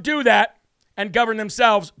allowed to do that and govern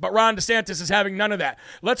themselves, but Ron DeSantis is having none of that.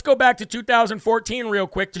 Let's go back to 2014 real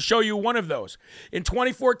quick to show you one of those. In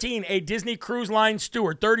 2014, a Disney Cruise Line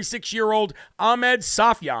steward, 36-year-old Ahmed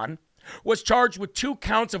Safyan, was charged with 2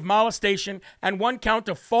 counts of molestation and 1 count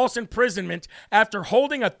of false imprisonment after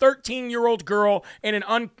holding a 13-year-old girl in an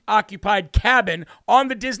unoccupied cabin on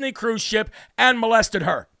the Disney cruise ship and molested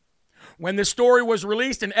her. When the story was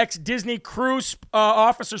released, an ex-Disney cruise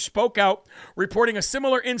officer spoke out, reporting a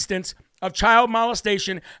similar instance of child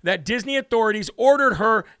molestation that Disney authorities ordered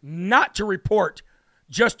her not to report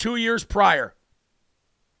just 2 years prior.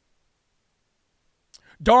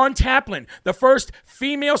 Dawn Taplin, the first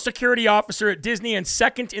female security officer at Disney and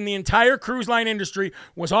second in the entire cruise line industry,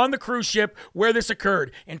 was on the cruise ship where this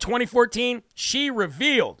occurred. In 2014, she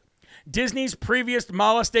revealed Disney's previous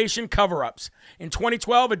molestation cover-ups. In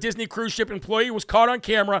 2012, a Disney cruise ship employee was caught on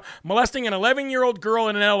camera molesting an 11-year-old girl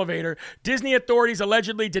in an elevator. Disney authorities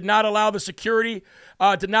allegedly did not allow security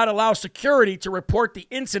to report the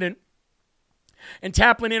incident. And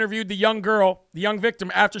Taplin interviewed the young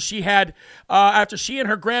victim, after she and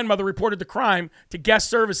her grandmother reported the crime to guest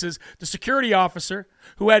services. The security officer,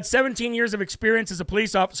 who had 17 years of experience as a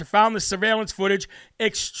police officer, found the surveillance footage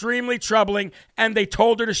extremely troubling, and they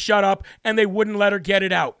told her to shut up, and they wouldn't let her get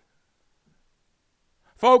it out.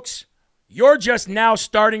 Folks, you're just now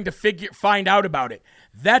starting to find out about it.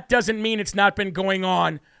 That doesn't mean it's not been going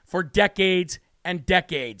on for decades and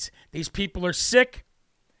decades. These people are sick.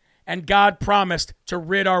 And God promised to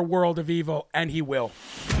rid our world of evil, and he will.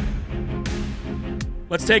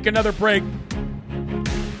 Let's take another break.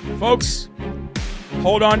 Folks,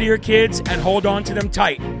 hold on to your kids and hold on to them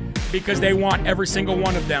tight, because they want every single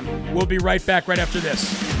one of them. We'll be right back right after this.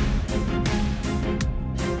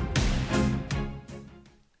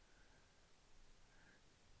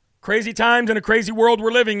 Crazy times and a crazy world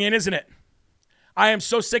we're living in, isn't it? I am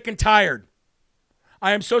so sick and tired.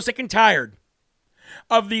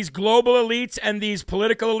 Of these global elites and these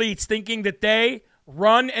political elites thinking that they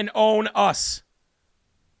run and own us.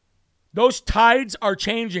 Those tides are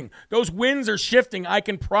changing. Those winds are shifting. I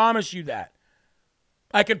can promise you that.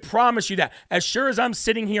 As sure as I'm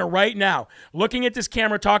sitting here right now, looking at this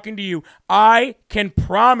camera, talking to you, I can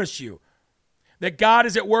promise you that God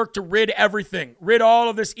is at work to rid all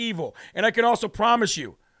of this evil. And I can also promise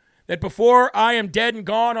you that before I am dead and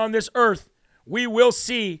gone on this earth, we will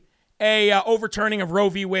see a overturning of Roe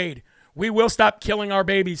v. Wade. We will stop killing our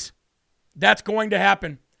babies. That's going to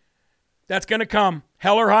happen. That's going to come.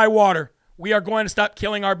 Hell or high water. We are going to stop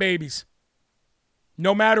killing our babies.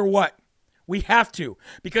 No matter what. We have to.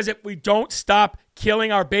 Because if we don't stop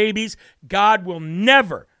killing our babies, God will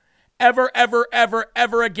never, ever, ever, ever,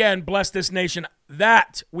 ever again bless this nation.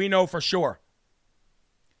 That we know for sure.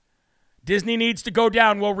 Disney needs to go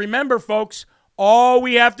down. Well, remember, folks, all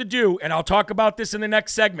we have to do, and I'll talk about this in the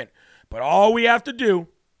next segment, but all we have to do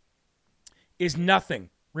is nothing.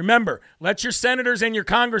 Remember, let your senators and your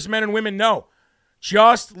congressmen and women know.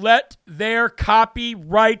 Just let their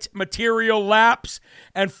copyright material lapse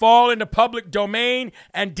and fall into public domain,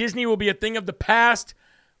 and Disney will be a thing of the past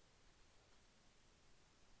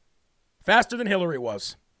faster than Hillary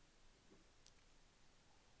was.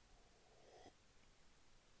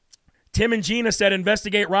 Tim and Gina said,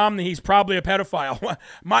 investigate Romney. He's probably a pedophile.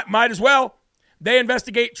 Might as well. They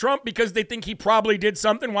investigate Trump because they think he probably did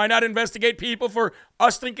something. Why not investigate people for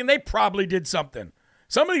us thinking they probably did something?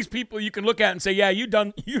 Some of these people you can look at and say, yeah, you've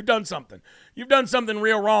done something. You've done something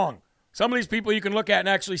real wrong. Some of these people you can look at and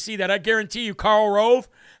actually see that. I guarantee you Karl Rove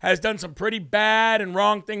has done some pretty bad and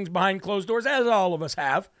wrong things behind closed doors, as all of us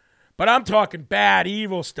have. But I'm talking bad,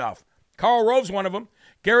 evil stuff. Karl Rove's one of them.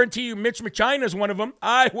 Guarantee you Mitch McChina is one of them.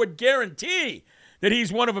 I would guarantee that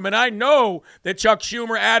he's one of them. And I know that Chuck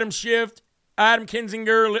Schumer, Adam Schiff, Adam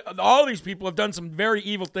Kinzinger, all these people have done some very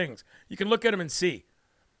evil things. You can look at them and see.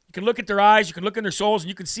 You can look at their eyes, you can look in their souls, and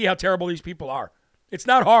you can see how terrible these people are. It's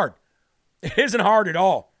not hard. It isn't hard at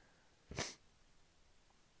all.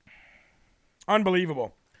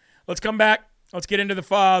 Unbelievable. Let's come back. Let's get into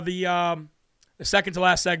the second to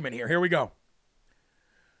last segment here. Here we go.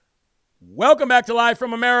 Welcome back to Live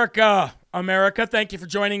from America. America, thank you for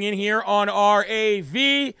joining in here on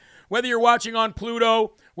RAV. Whether you're watching on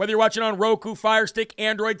Pluto, whether you're watching on Roku, Fire Stick,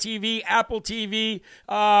 Android TV, Apple TV,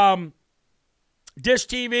 Dish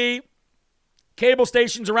TV, cable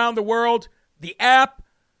stations around the world, the app,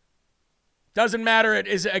 doesn't matter. It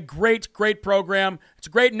is a great, great program. It's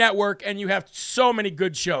a great network, and you have so many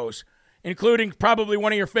good shows, including probably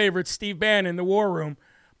one of your favorites, Steve Bannon, The War Room,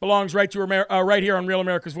 belongs right to right here on Real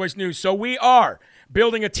America's Voice News. So we are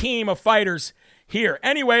building a team of fighters here.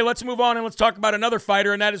 Anyway, let's move on and let's talk about another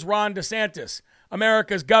fighter, and that is Ron DeSantis,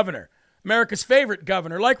 America's governor, America's favorite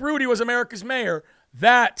governor. Like Rudy was America's mayor,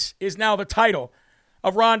 that is now the title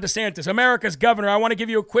of Ron DeSantis, America's governor. I want to give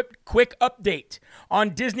you a quick update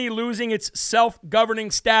on Disney losing its self-governing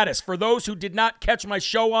status. For those who did not catch my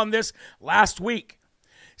show on this last week,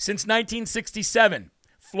 since 1967,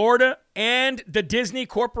 Florida and the Disney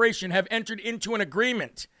Corporation have entered into an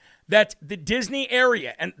agreement that the Disney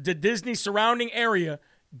area and the Disney surrounding area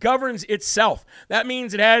governs itself. That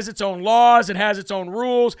means it has its own laws, it has its own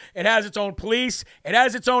rules, it has its own police, it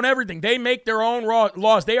has its own everything. They make their own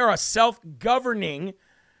laws. They are a self-governing,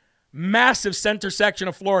 massive center section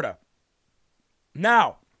of Florida.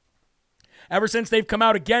 Now, ever since they've come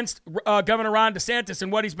out against Governor Ron DeSantis and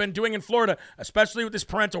what he's been doing in Florida, especially with this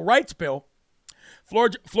parental rights bill,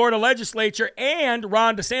 Florida legislature and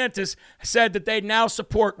Ron DeSantis said that they now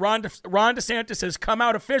support. Ron DeSantis has come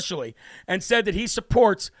out officially and said that he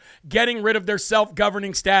supports getting rid of their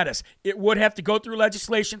self-governing status. It would have to go through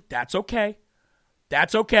legislation. That's okay.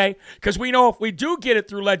 That's okay, because we know if we do get it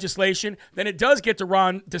through legislation, then it does get to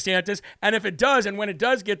Ron DeSantis, and if it does, and when it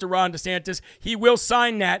does get to Ron DeSantis, he will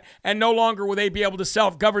sign that, and no longer will they be able to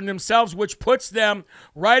self-govern themselves, which puts them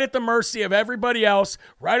right at the mercy of everybody else,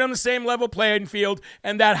 right on the same level playing field,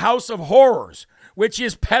 and that house of horrors, which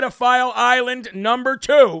is pedophile island number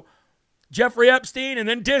 2, Jeffrey Epstein, and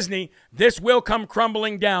then Disney. This will come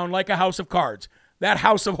crumbling down like a house of cards. That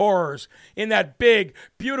house of horrors in that big,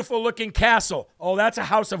 beautiful-looking castle. Oh, that's a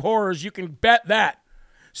house of horrors. You can bet that.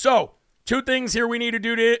 So, 2 things here we need to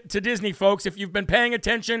do to Disney, folks. If you've been paying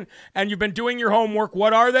attention and you've been doing your homework,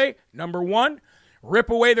 what are they? Number 1,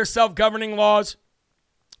 rip away their self-governing laws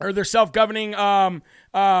or their self-governing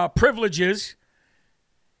privileges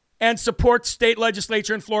and support state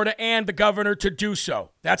legislature in Florida and the governor to do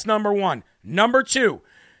so. That's number 1. Number 2,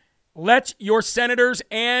 let your senators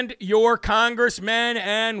and your congressmen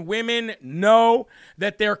and women know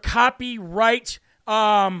that their copyright,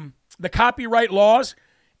 the copyright laws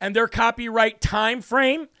and their copyright time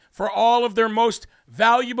frame for all of their most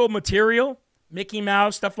valuable material, Mickey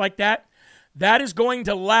Mouse, stuff like that, that is going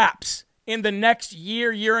to lapse in the next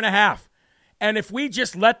year, year and a half. And if we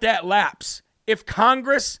just let that lapse, if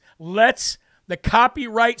Congress lets the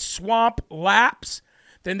copyright swamp lapse,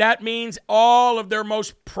 then that means all of their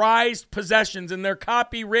most prized possessions and their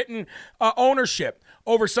copywritten ownership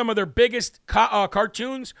over some of their biggest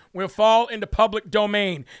cartoons will fall into public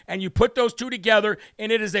domain. And you put those 2 together,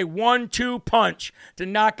 and it is a 1-2 punch to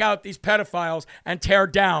knock out these pedophiles and tear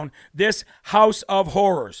down this house of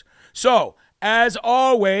horrors. So, as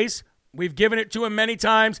always, we've given it to him many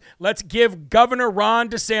times. Let's give Governor Ron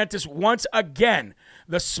DeSantis once again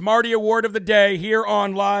the Smarty Award of the day here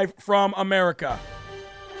on Live from America.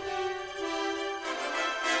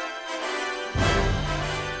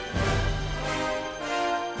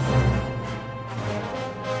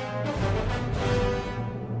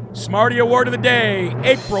 Smarty Award of the Day,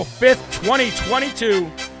 April 5th, 2022.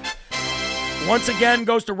 Once again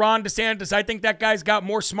goes to Ron DeSantis. I think that guy's got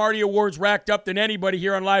more Smarty Awards racked up than anybody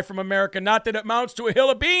here on Live from America. Not that it amounts to a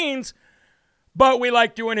hill of beans, but we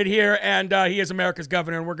like doing it here, and he is America's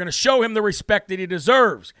governor, and we're going to show him the respect that he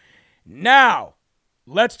deserves. Now,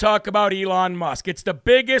 let's talk about Elon Musk. It's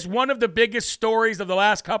one of the biggest stories of the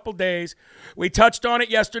last couple days. We touched on it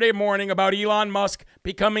yesterday morning about Elon Musk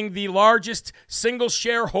becoming the largest single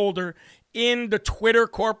shareholder in the Twitter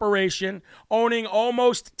corporation, owning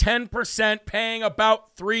almost 10%, paying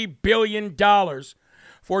about $3 billion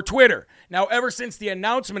for Twitter. Now, ever since the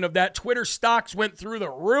announcement of that, Twitter stocks went through the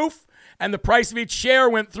roof, and the price of each share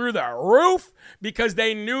went through the roof because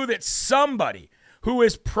they knew that somebody who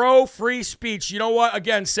is pro-free speech, you know what?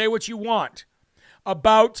 Again, say what you want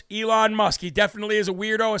about Elon Musk. He definitely is a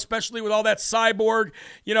weirdo, especially with all that cyborg,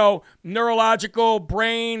 neurological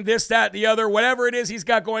brain, this, that, the other, whatever it is he's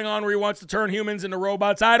got going on where he wants to turn humans into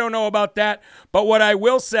robots. I don't know about that. But what I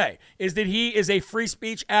will say is that he is a free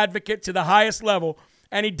speech advocate to the highest level,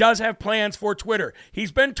 and he does have plans for Twitter.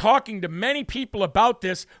 He's been talking to many people about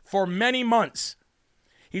this for many months.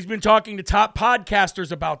 He's been talking to top podcasters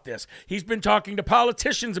about this. He's been talking to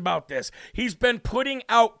politicians about this. He's been putting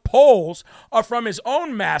out polls from his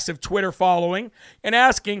own massive Twitter following and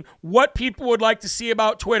asking what people would like to see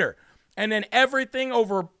about Twitter. And then everything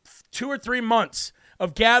over 2 or 3 months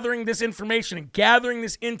of gathering this information and gathering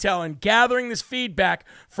this intel and gathering this feedback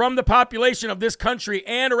from the population of this country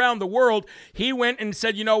and around the world, he went and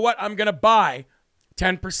said, you know what, I'm going to buy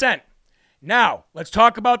 10%. Now, let's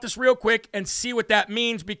talk about this real quick and see what that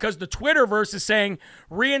means, because the Twitterverse is saying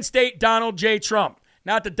reinstate Donald J. Trump.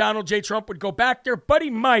 Not that Donald J. Trump would go back there, but he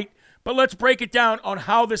might. But let's break it down on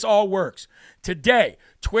how this all works. Today,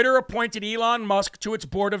 Twitter appointed Elon Musk to its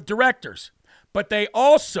board of directors, but they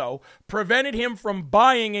also prevented him from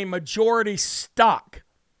buying a majority stock,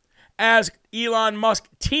 as Elon Musk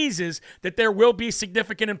teases that there will be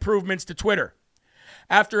significant improvements to Twitter.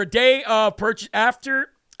 After a day after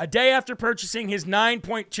purchasing his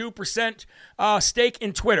 9.2% stake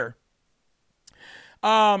in Twitter,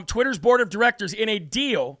 Twitter's board of directors, in a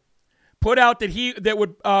deal, put out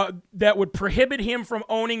that would prohibit him from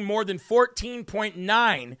owning more than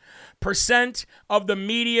 14.9% of the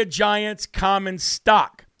media giant's common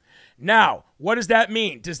stock. Now, what does that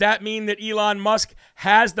mean? Does that mean that Elon Musk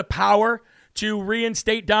has the power to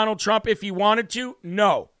reinstate Donald Trump if he wanted to?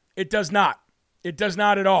 No, it does not. It does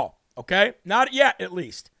not at all. Okay? Not yet, at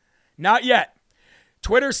least. Not yet.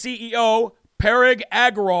 Twitter CEO Parag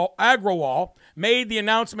Agrawal made the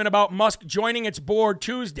announcement about Musk joining its board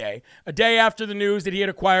Tuesday, a day after the news that he had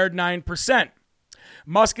acquired 9%.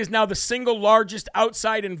 Musk is now the single largest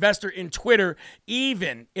outside investor in Twitter,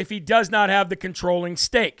 even if he does not have the controlling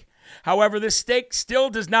stake. However, this stake still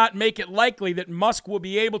does not make it likely that Musk will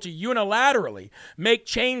be able to unilaterally make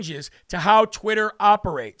changes to how Twitter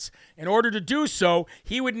operates. In order to do so,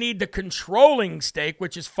 he would need the controlling stake,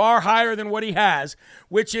 which is far higher than what he has,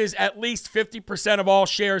 which is at least 50% of all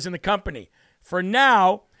shares in the company. For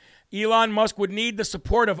now, Elon Musk would need the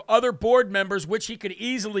support of other board members, which he could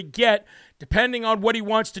easily get depending on what he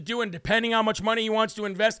wants to do and depending how much money he wants to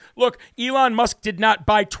invest. Look, Elon Musk did not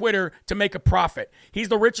buy Twitter to make a profit. He's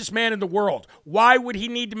the richest man in the world. Why would he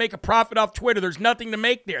need to make a profit off Twitter? There's nothing to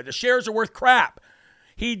make there. The shares are worth crap.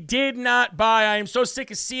 He did not buy. I am so sick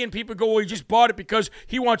of seeing people go, well, he just bought it because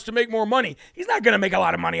he wants to make more money. He's not going to make a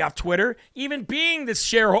lot of money off Twitter, even being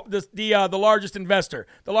the largest investor,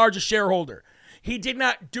 the largest shareholder. He did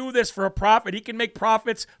not do this for a profit. He can make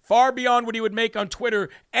profits far beyond what he would make on Twitter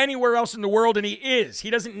anywhere else in the world, and he is. He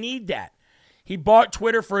doesn't need that. He bought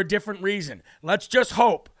Twitter for a different reason. Let's just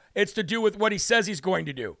hope it's to do with what he says he's going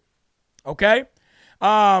to do. Okay?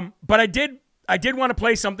 But I did want to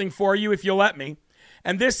play something for you, if you'll let me.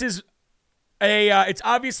 And this is it's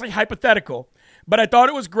obviously hypothetical, but I thought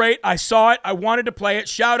it was great. I saw it. I wanted to play it.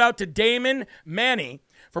 Shout out to Damon Manny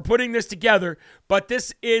for putting this together, but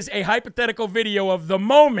this is a hypothetical video of the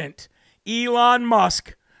moment Elon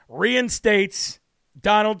Musk reinstates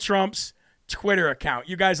Donald Trump's Twitter account.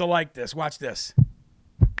 You guys will like this. Watch this.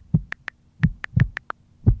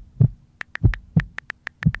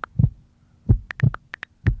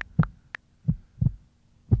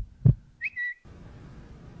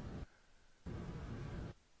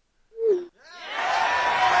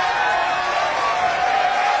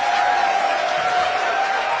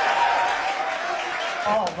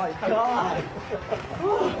 God.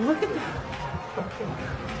 Oh, look at that.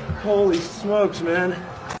 Holy smokes, man.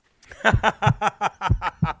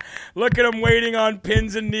 Look at him waiting on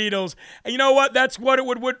pins and needles. And you know what? That's what it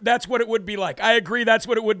would be like. I agree. That's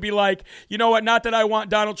what it would be like. You know what? Not that I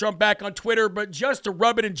want Donald Trump back on Twitter, but just to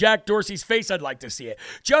rub it in Jack Dorsey's face, I'd like to see it.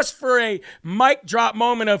 Just for a mic drop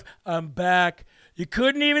moment of, I'm back. You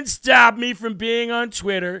couldn't even stop me from being on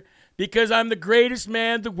Twitter, because I'm the greatest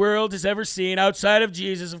man the world has ever seen outside of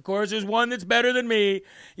Jesus. Of course, there's one that's better than me.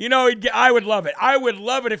 You know, I would love it. I would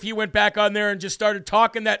love it if he went back on there and just started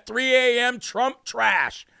talking that 3 a.m. Trump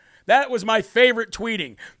trash. That was my favorite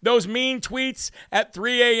tweeting. Those mean tweets at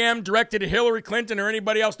 3 a.m. directed at Hillary Clinton or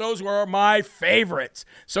anybody else, those were my favorites.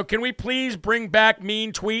 So can we please bring back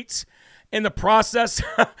mean tweets in the process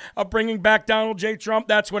of bringing back Donald J. Trump?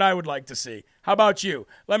 That's what I would like to see. How about you?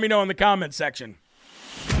 Let me know in the comment section.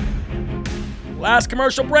 Last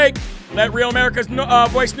commercial break. Let Real America's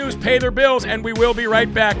Voice News pay their bills, and we will be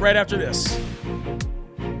right back right after this.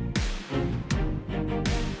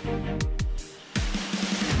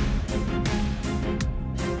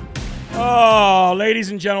 Oh,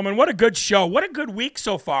 ladies and gentlemen, what a good show. What a good week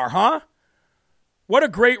so far, huh? What a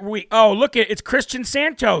great week. Oh, look it's Christian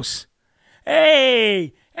Santos.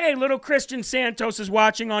 Hey, little Christian Santos is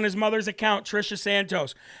watching on his mother's account, Trisha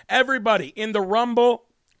Santos. Everybody in the Rumble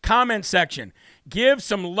comment section, give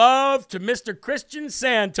some love to Mr. Christian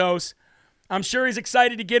Santos. I'm sure he's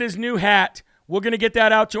excited to get his new hat. We're going to get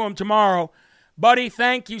that out to him tomorrow. Buddy,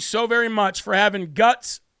 thank you so very much for having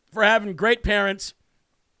guts, for having great parents,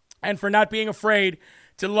 and for not being afraid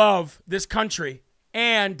to love this country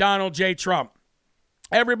and Donald J. Trump.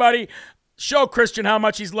 Everybody, show Christian how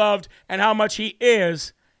much he's loved and how much he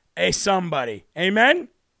is a somebody. Amen?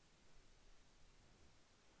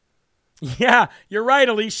 Yeah, you're right,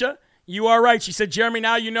 Alicia. You are right. She said, Jeremy,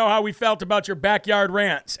 now you know how we felt about your backyard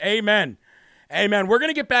rants. Amen. Amen. We're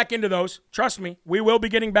going to get back into those. Trust me, we will be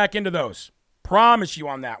getting back into those. Promise you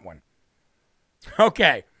on that one.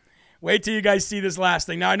 Okay. Wait till you guys see this last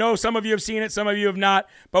thing. Now, I know some of you have seen it, some of you have not,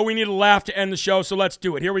 but we need a laugh to end the show, so let's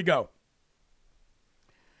do it. Here we go.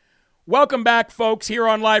 Welcome back, folks, here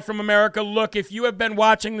on Live from America. Look, if you have been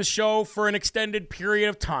watching the show for an extended period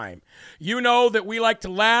of time, you know that we like to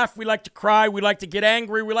laugh, we like to cry, we like to get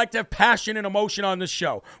angry, we like to have passion and emotion on this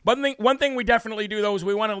show. But one thing we definitely do, though, is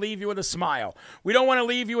we want to leave you with a smile. We don't want to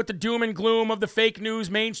leave you with the doom and gloom of the fake news,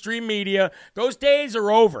 mainstream media. Those days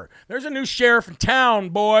are over. There's a new sheriff in town,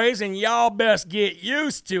 boys, and y'all best get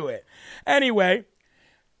used to it. Anyway,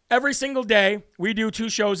 every single day, we do 2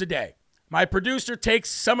 shows a day. My producer takes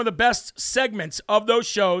some of the best segments of those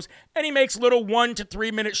shows, and he makes little 1 to 3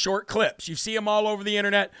 minute short clips. You see them all over the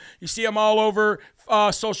internet. You see them all over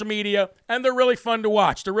social media, and they're really fun to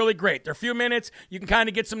watch. They're really great. They're a few minutes. You can kind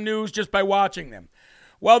of get some news just by watching them.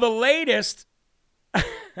 Well, the latest,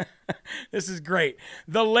 this is great.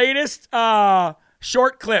 The latest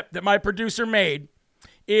short clip that my producer made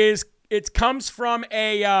it comes from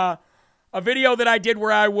a video that I did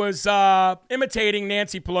where I was imitating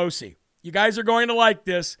Nancy Pelosi. You guys are going to like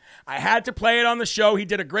this. I had to play it on the show. He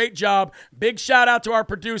did a great job. Big shout out to our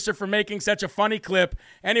producer for making such a funny clip.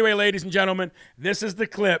 Anyway, ladies and gentlemen, this is the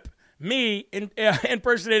clip. Me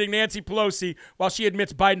impersonating Nancy Pelosi while she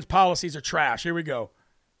admits Biden's policies are trash. Here we go.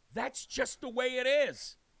 That's just the way it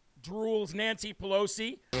is, drools Nancy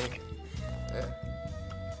Pelosi.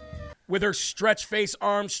 With her stretch face,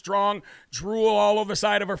 arms strong, drool all over the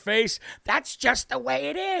side of her face. That's just the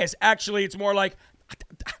way it is. Actually, it's more like...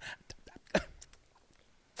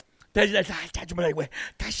 That's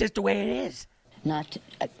just the way it is. Not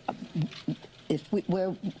if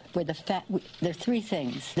we're the fact. There are 3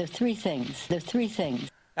 things. There are 3 things. There are 3 things.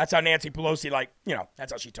 That's how Nancy Pelosi,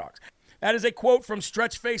 that's how she talks. That is a quote from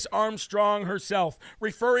Stretch Face Armstrong herself,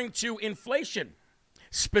 referring to inflation.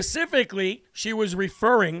 Specifically, she was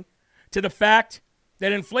referring to the fact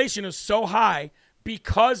that inflation is so high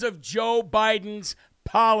because of Joe Biden's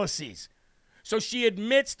policies. So she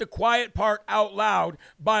admits the quiet part out loud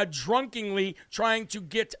by drunkenly trying to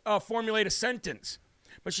formulate a sentence.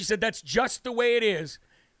 But she said that's just the way it is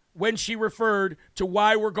when she referred to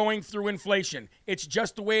why we're going through inflation. It's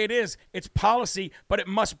just the way it is. It's policy, but it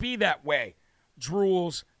must be that way.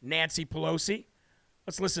 Drools Nancy Pelosi.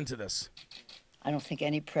 Let's listen to this. I don't think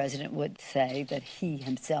any president would say that he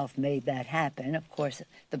himself made that happen. Of course,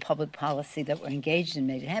 the public policy that we're engaged in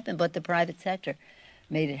made it happen, but the private sector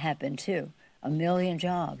made it happen too. 1 million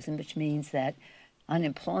jobs, which means that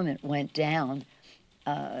unemployment went down,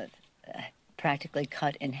 practically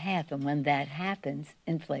cut in half. And when that happens,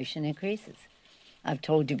 inflation increases. I've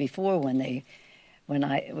told you before when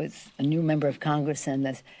I was a new member of Congress and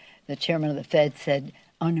the chairman of the Fed said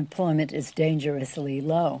unemployment is dangerously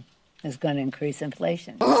low, is going to increase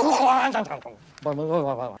inflation.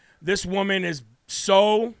 This woman is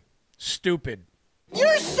so stupid.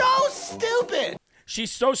 You're so stupid!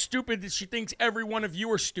 She's so stupid that she thinks every one of you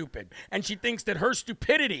are stupid. And she thinks that her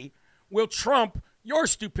stupidity will trump your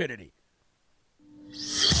stupidity.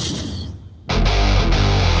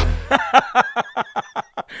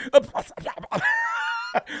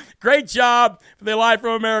 Great job for the Live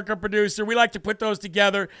from America producer. We like to put those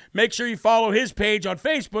together. Make sure you follow his page on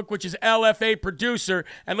Facebook, which is LFA Producer.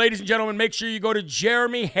 And ladies and gentlemen, make sure you go to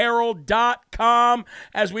jeremyherald.com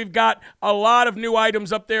as we've got a lot of new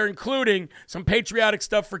items up there, including some patriotic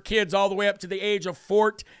stuff for kids all the way up to the age of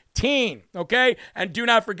 14. Okay? And do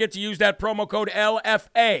not forget to use that promo code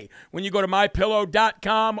LFA when you go to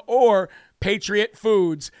mypillow.com or Patriot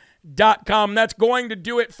Foods. DURHAM.com. That's going to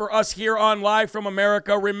do it for us here on Live from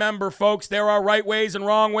America. Remember, folks, there are right ways and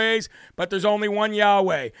wrong ways, but there's only one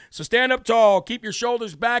Yahweh. So stand up tall, keep your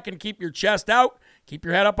shoulders back, and keep your chest out. Keep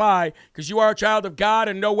your head up high, because you are a child of God,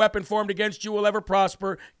 and no weapon formed against you will ever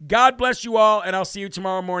prosper. God bless you all, and I'll see you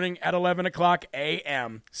tomorrow morning at 11 o'clock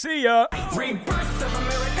a.m. See ya. Rebirth of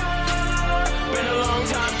America. Been a long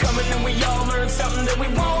time coming, and we all learned something that we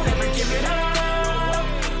won't ever give it up.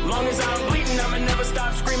 Long as I'm bleeding, I'ma never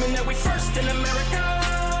stop screaming that we first in America.